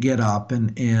can't get up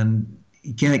and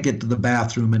he can't get to the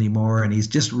bathroom anymore, and he's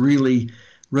just really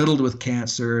riddled with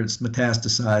cancer. It's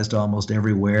metastasized almost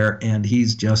everywhere, and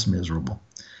he's just miserable.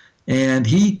 And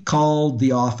he called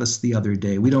the office the other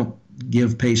day. We don't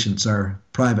give patients our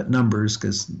private numbers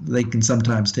because they can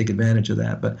sometimes take advantage of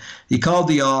that. But he called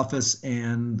the office,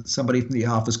 and somebody from the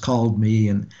office called me.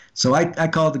 And so I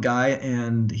called the guy,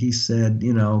 and he said,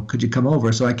 could you come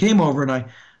over? So I came over, and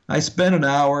I spent an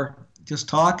hour just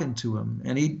talking to him.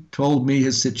 And he told me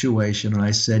his situation. And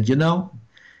I said,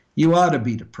 you ought to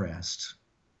be depressed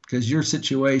because your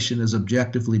situation is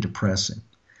objectively depressing.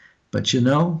 But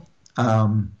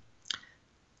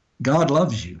God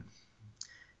loves you,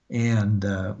 and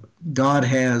God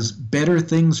has better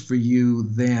things for you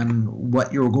than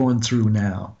what you're going through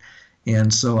now.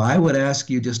 And so I would ask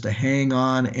you just to hang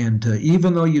on and to,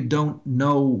 even though you don't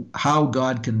know how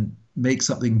God can make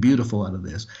something beautiful out of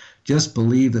this, just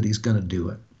believe that he's going to do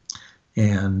it.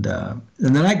 And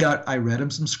then I read him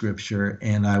some scripture,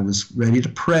 and I was ready to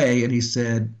pray, and he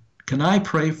said, "Can I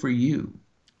pray for you?"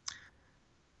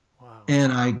 Wow.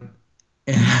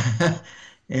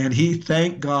 And he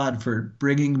thanked God for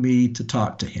bringing me to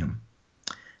talk to him.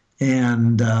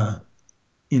 And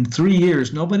in 3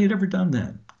 years, nobody had ever done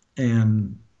that.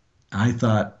 And I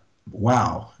thought,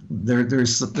 wow,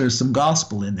 there's some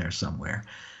gospel in there somewhere.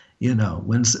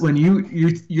 When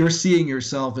you're seeing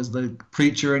yourself as the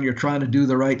preacher and you're trying to do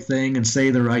the right thing and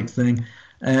say the right thing,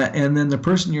 and then the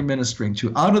person you're ministering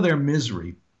to, out of their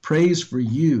misery, prays for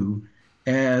you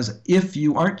as if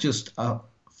you aren't just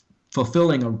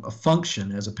fulfilling a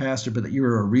function as a pastor, but that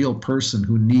you're a real person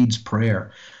who needs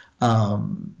prayer,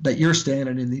 that you're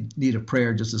standing in the need of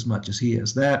prayer just as much as he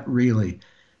is. That really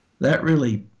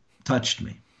touched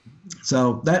me.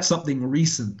 So that's something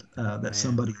recent that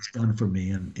somebody has done for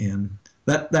me, and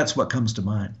that's what comes to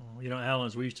mind. Well, Alan,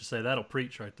 as we used to say, that'll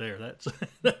preach right there. That's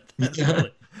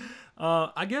really.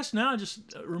 I guess now just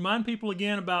remind people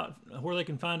again about where they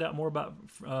can find out more about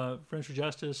Friends for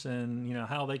Justice and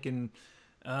how they can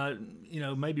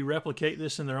maybe replicate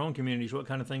this in their own communities. What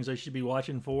kind of things they should be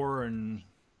watching for and.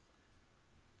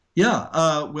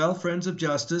 Yeah, well, Friends of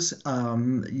Justice,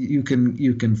 you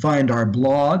can find our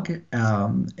blog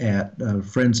at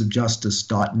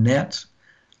friendsofjustice.net.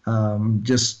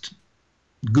 Just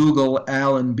Google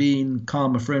Alan Bean,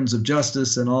 Friends of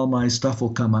Justice, and all my stuff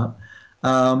will come up.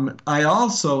 I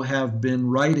also have been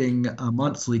writing a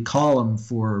monthly column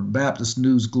for Baptist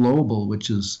News Global, which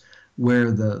is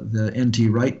where the N.T.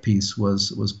 Wright piece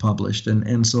was published.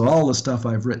 And so all the stuff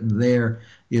I've written there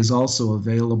is also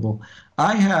available.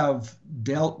 I have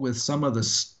dealt with some of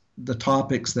the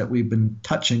topics that we've been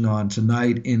touching on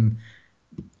tonight in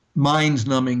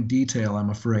mind-numbing detail, I'm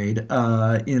afraid,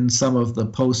 in some of the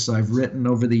posts I've written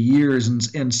over the years.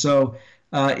 And so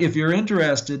if you're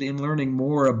interested in learning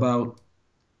more about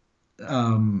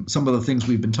some of the things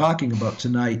we've been talking about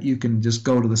tonight, you can just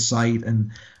go to the site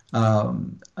and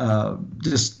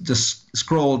just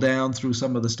scroll down through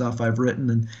some of the stuff I've written,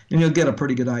 and you'll get a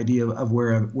pretty good idea of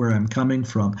where I'm coming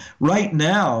from. Right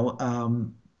now,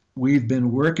 we've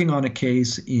been working on a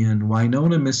case in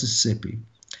Winona, Mississippi.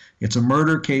 It's a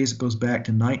murder case. It goes back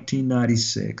to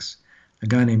 1996. A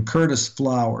guy named Curtis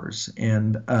Flowers,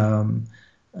 and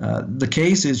the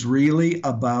case is really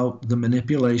about the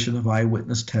manipulation of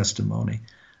eyewitness testimony.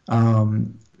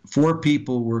 4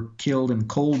 people were killed in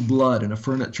cold blood in a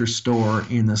furniture store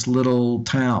in this little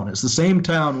town. It's the same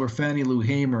town where Fannie Lou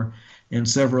Hamer and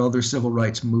several other civil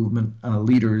rights movement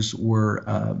leaders were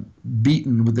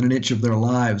beaten within an inch of their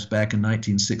lives back in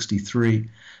 1963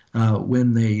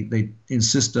 when they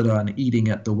insisted on eating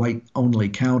at the white-only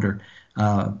counter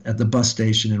at the bus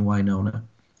station in Winona.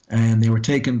 And they were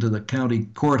taken to the county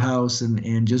courthouse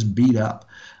and just beat up.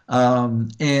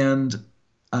 And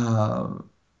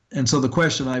so the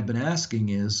question I've been asking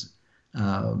is,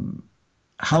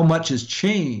 how much has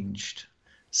changed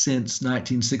since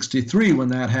 1963 when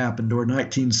that happened, or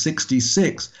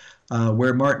 1966,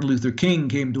 where Martin Luther King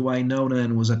came to Winona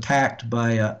and was attacked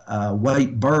by a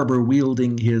white barber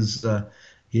wielding his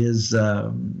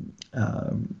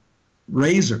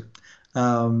razor.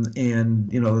 And,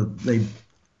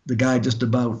 the guy just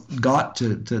about got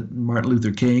to Martin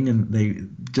Luther King, and they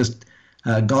just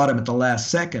got him at the last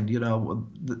second.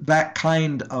 That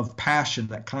kind of passion,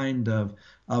 that kind of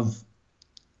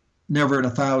never in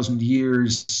 1,000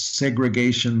 years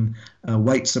segregation,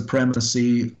 white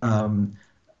supremacy,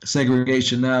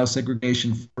 segregation now,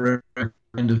 segregation forever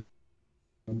kind of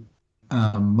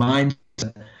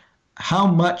mindset. How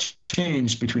much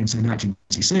changed between, say,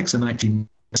 1966 and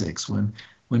 1996 when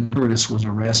Curtis was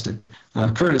arrested?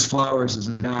 Curtis Flowers is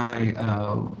a guy,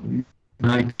 an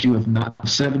IQ of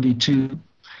 72.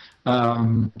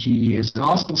 He is a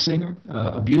gospel singer,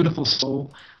 a beautiful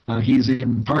soul. He's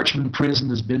in Parchman Prison,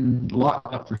 has been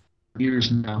locked up for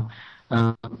years now,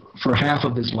 for half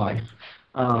of his life.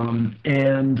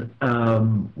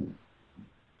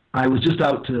 I was just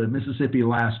out to Mississippi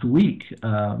last week.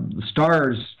 The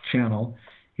Stars channel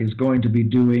is going to be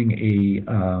doing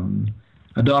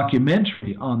a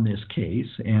documentary on this case,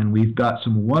 and we've got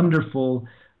some wonderful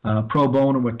pro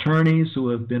bono attorneys who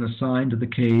have been assigned to the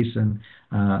case, and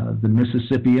the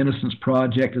Mississippi Innocence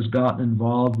Project has gotten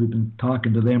involved. We've been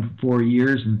talking to them for 4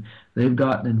 years, and they've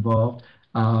gotten involved.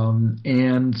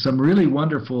 And some really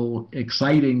wonderful,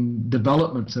 exciting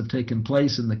developments have taken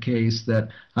place in the case that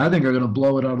I think are going to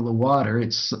blow it out of the water.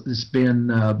 It's been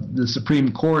the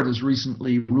Supreme Court has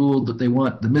recently ruled that they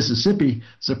want the Mississippi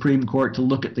Supreme Court to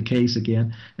look at the case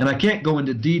again. And I can't go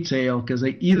into detail because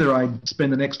either I'd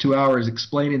spend the next 2 hours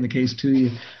explaining the case to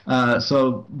you.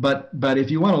 But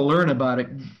if you want to learn about it,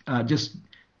 just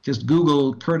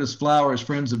Google Curtis Flowers,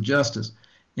 Friends of Justice,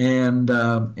 and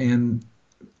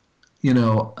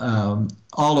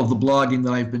all of the blogging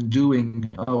that I've been doing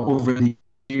over the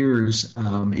years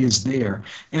is there.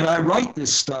 And I write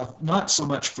this stuff not so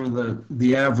much for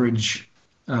the average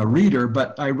reader,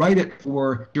 but I write it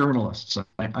for journalists.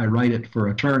 I write it for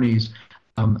attorneys.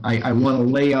 I want to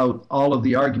lay out all of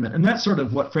the argument. And that's sort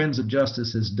of what Friends of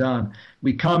Justice has done.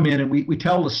 We come in and we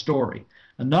tell the story.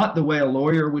 And not the way a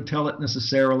lawyer would tell it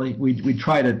necessarily. We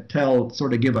try to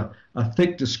give a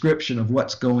thick description of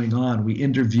what's going on. We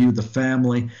interview the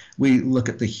family. We look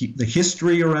at the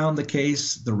history around the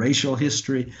case, the racial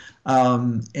history,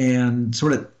 and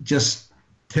sort of just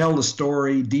tell the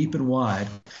story deep and wide,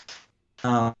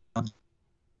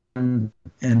 and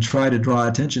try to draw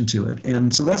attention to it.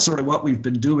 And so that's sort of what we've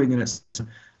been doing, and it's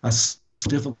a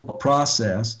difficult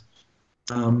process.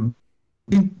 I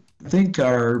think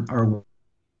our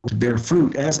to bear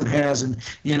fruit, as it has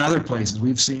in other places.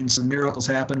 We've seen some miracles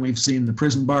happen. We've seen the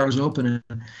prison bars open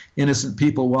and innocent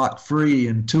people walk free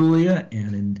in Tulia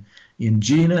and in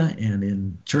Gina and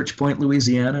in Church Point,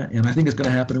 Louisiana, and I think it's going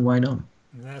to happen in Winona.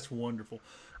 That's wonderful.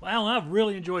 Well, Alan, I've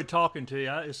really enjoyed talking to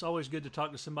you. It's always good to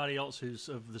talk to somebody else who's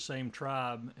of the same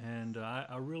tribe, and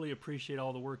I really appreciate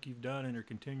all the work you've done and are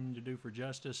continuing to do for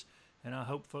justice, and I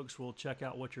hope folks will check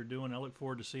out what you're doing. I look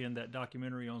forward to seeing that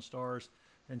documentary on Stars,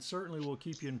 and certainly we'll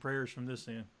keep you in prayers from this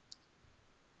end.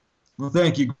 Well,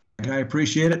 thank you, Greg. I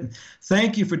appreciate it.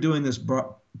 Thank you for doing this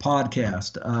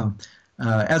podcast.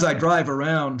 as I drive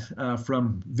around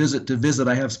from visit to visit,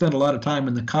 I have spent a lot of time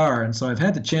in the car, and so I've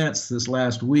had the chance this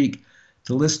last week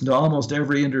to listen to almost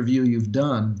every interview you've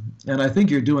done, and I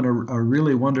think you're doing a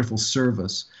really wonderful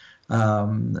service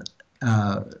to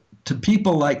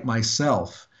people like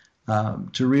myself,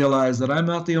 to realize that I'm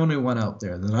not the only one out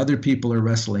there, that other people are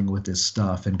wrestling with this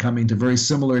stuff and coming to very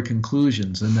similar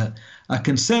conclusions, and that a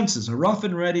consensus, a rough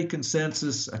and ready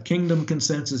consensus, a kingdom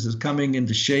consensus is coming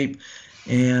into shape.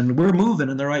 And we're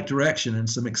moving in the right direction, and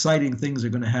some exciting things are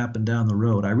going to happen down the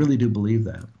road. I really do believe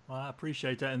that. Well, I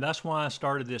appreciate that, and that's why I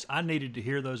started this. I needed to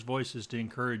hear those voices to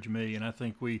encourage me, and I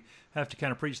think we have to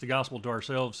kind of preach the gospel to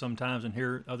ourselves sometimes and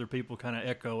hear other people kind of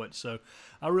echo it. So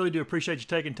I really do appreciate you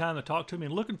taking time to talk to me,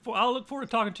 and I'll look forward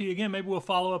to talking to you again. Maybe we'll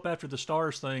follow up after the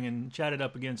Stars thing and chat it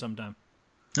up again sometime.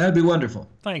 That'd be wonderful.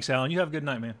 Thanks, Alan. You have a good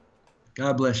night, man.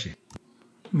 God bless you.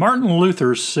 Martin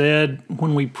Luther said,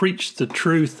 when we preach the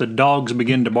truth, the dogs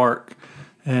begin to bark.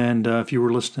 And if you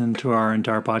were listening to our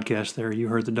entire podcast there, you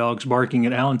heard the dogs barking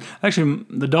at Alan. Actually,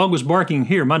 the dog was barking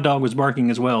here. My dog was barking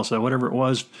as well. So whatever it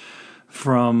was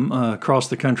from across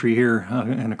the country here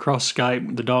and across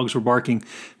Skype, the dogs were barking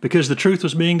because the truth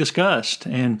was being discussed.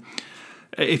 And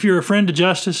if you're a friend to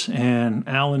justice, and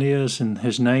Alan is, and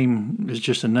his name is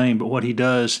just a name, but what he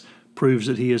does proves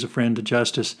that he is a friend to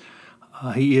justice.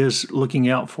 He is looking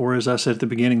out for, as I said at the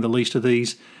beginning, the least of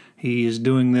these. He is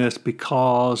doing this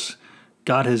because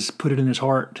God has put it in his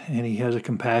heart, and he has a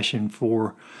compassion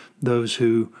for those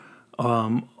who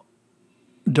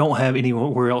don't have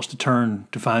anywhere else to turn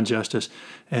to find justice.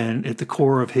 And at the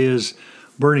core of his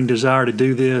burning desire to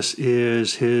do this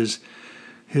is his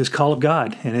call of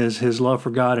God and his love for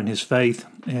God and his faith.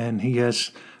 And he has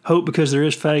hope because there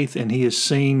is faith, and he has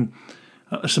seen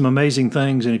some amazing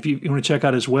things. And if you want to check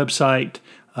out his website,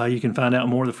 you can find out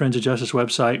more. The Friends of Justice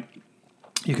website.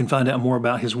 You can find out more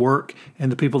about his work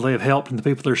and the people they have helped and the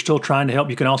people that are still trying to help.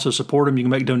 You can also support him. You can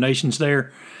make donations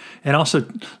there, and also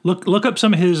look up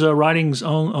some of his writings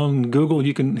on Google.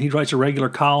 He writes a regular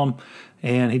column,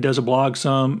 and he does a blog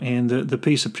some. And the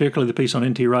piece, particularly the piece on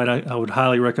N.T. Wright, I would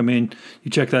highly recommend you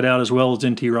check that out, as well as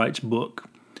N.T. Wright's book.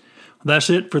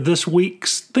 That's it for this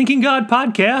week's Thinking God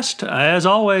podcast. As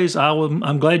always,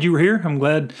 I'm glad you were here. I'm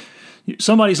glad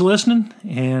somebody's listening,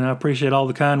 and I appreciate all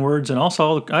the kind words, and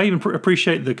also I even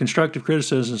appreciate the constructive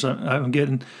criticisms I'm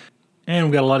getting. And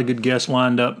we've got a lot of good guests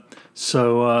lined up,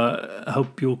 so I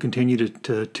hope you'll continue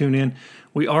to tune in.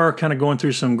 We are kind of going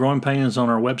through some growing pains on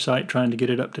our website, trying to get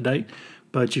it up to date,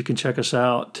 but you can check us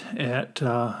out at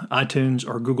iTunes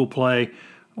or Google Play,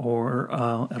 or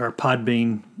at our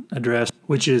Podbean address,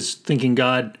 which is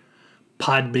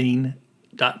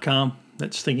thinkinggod.podbean.com.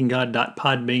 That's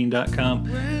thinkinggod.podbean.com.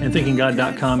 And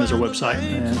thinkinggod.com is our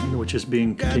website, which is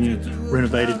being continued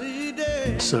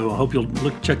renovated. So I hope you'll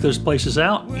check those places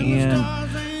out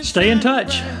and stay in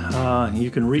touch. You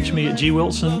can reach me at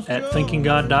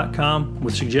gwilson@thinkinggod.com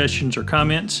with suggestions or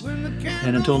comments.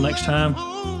 And until next time,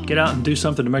 get out and do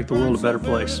something to make the world a better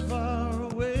place.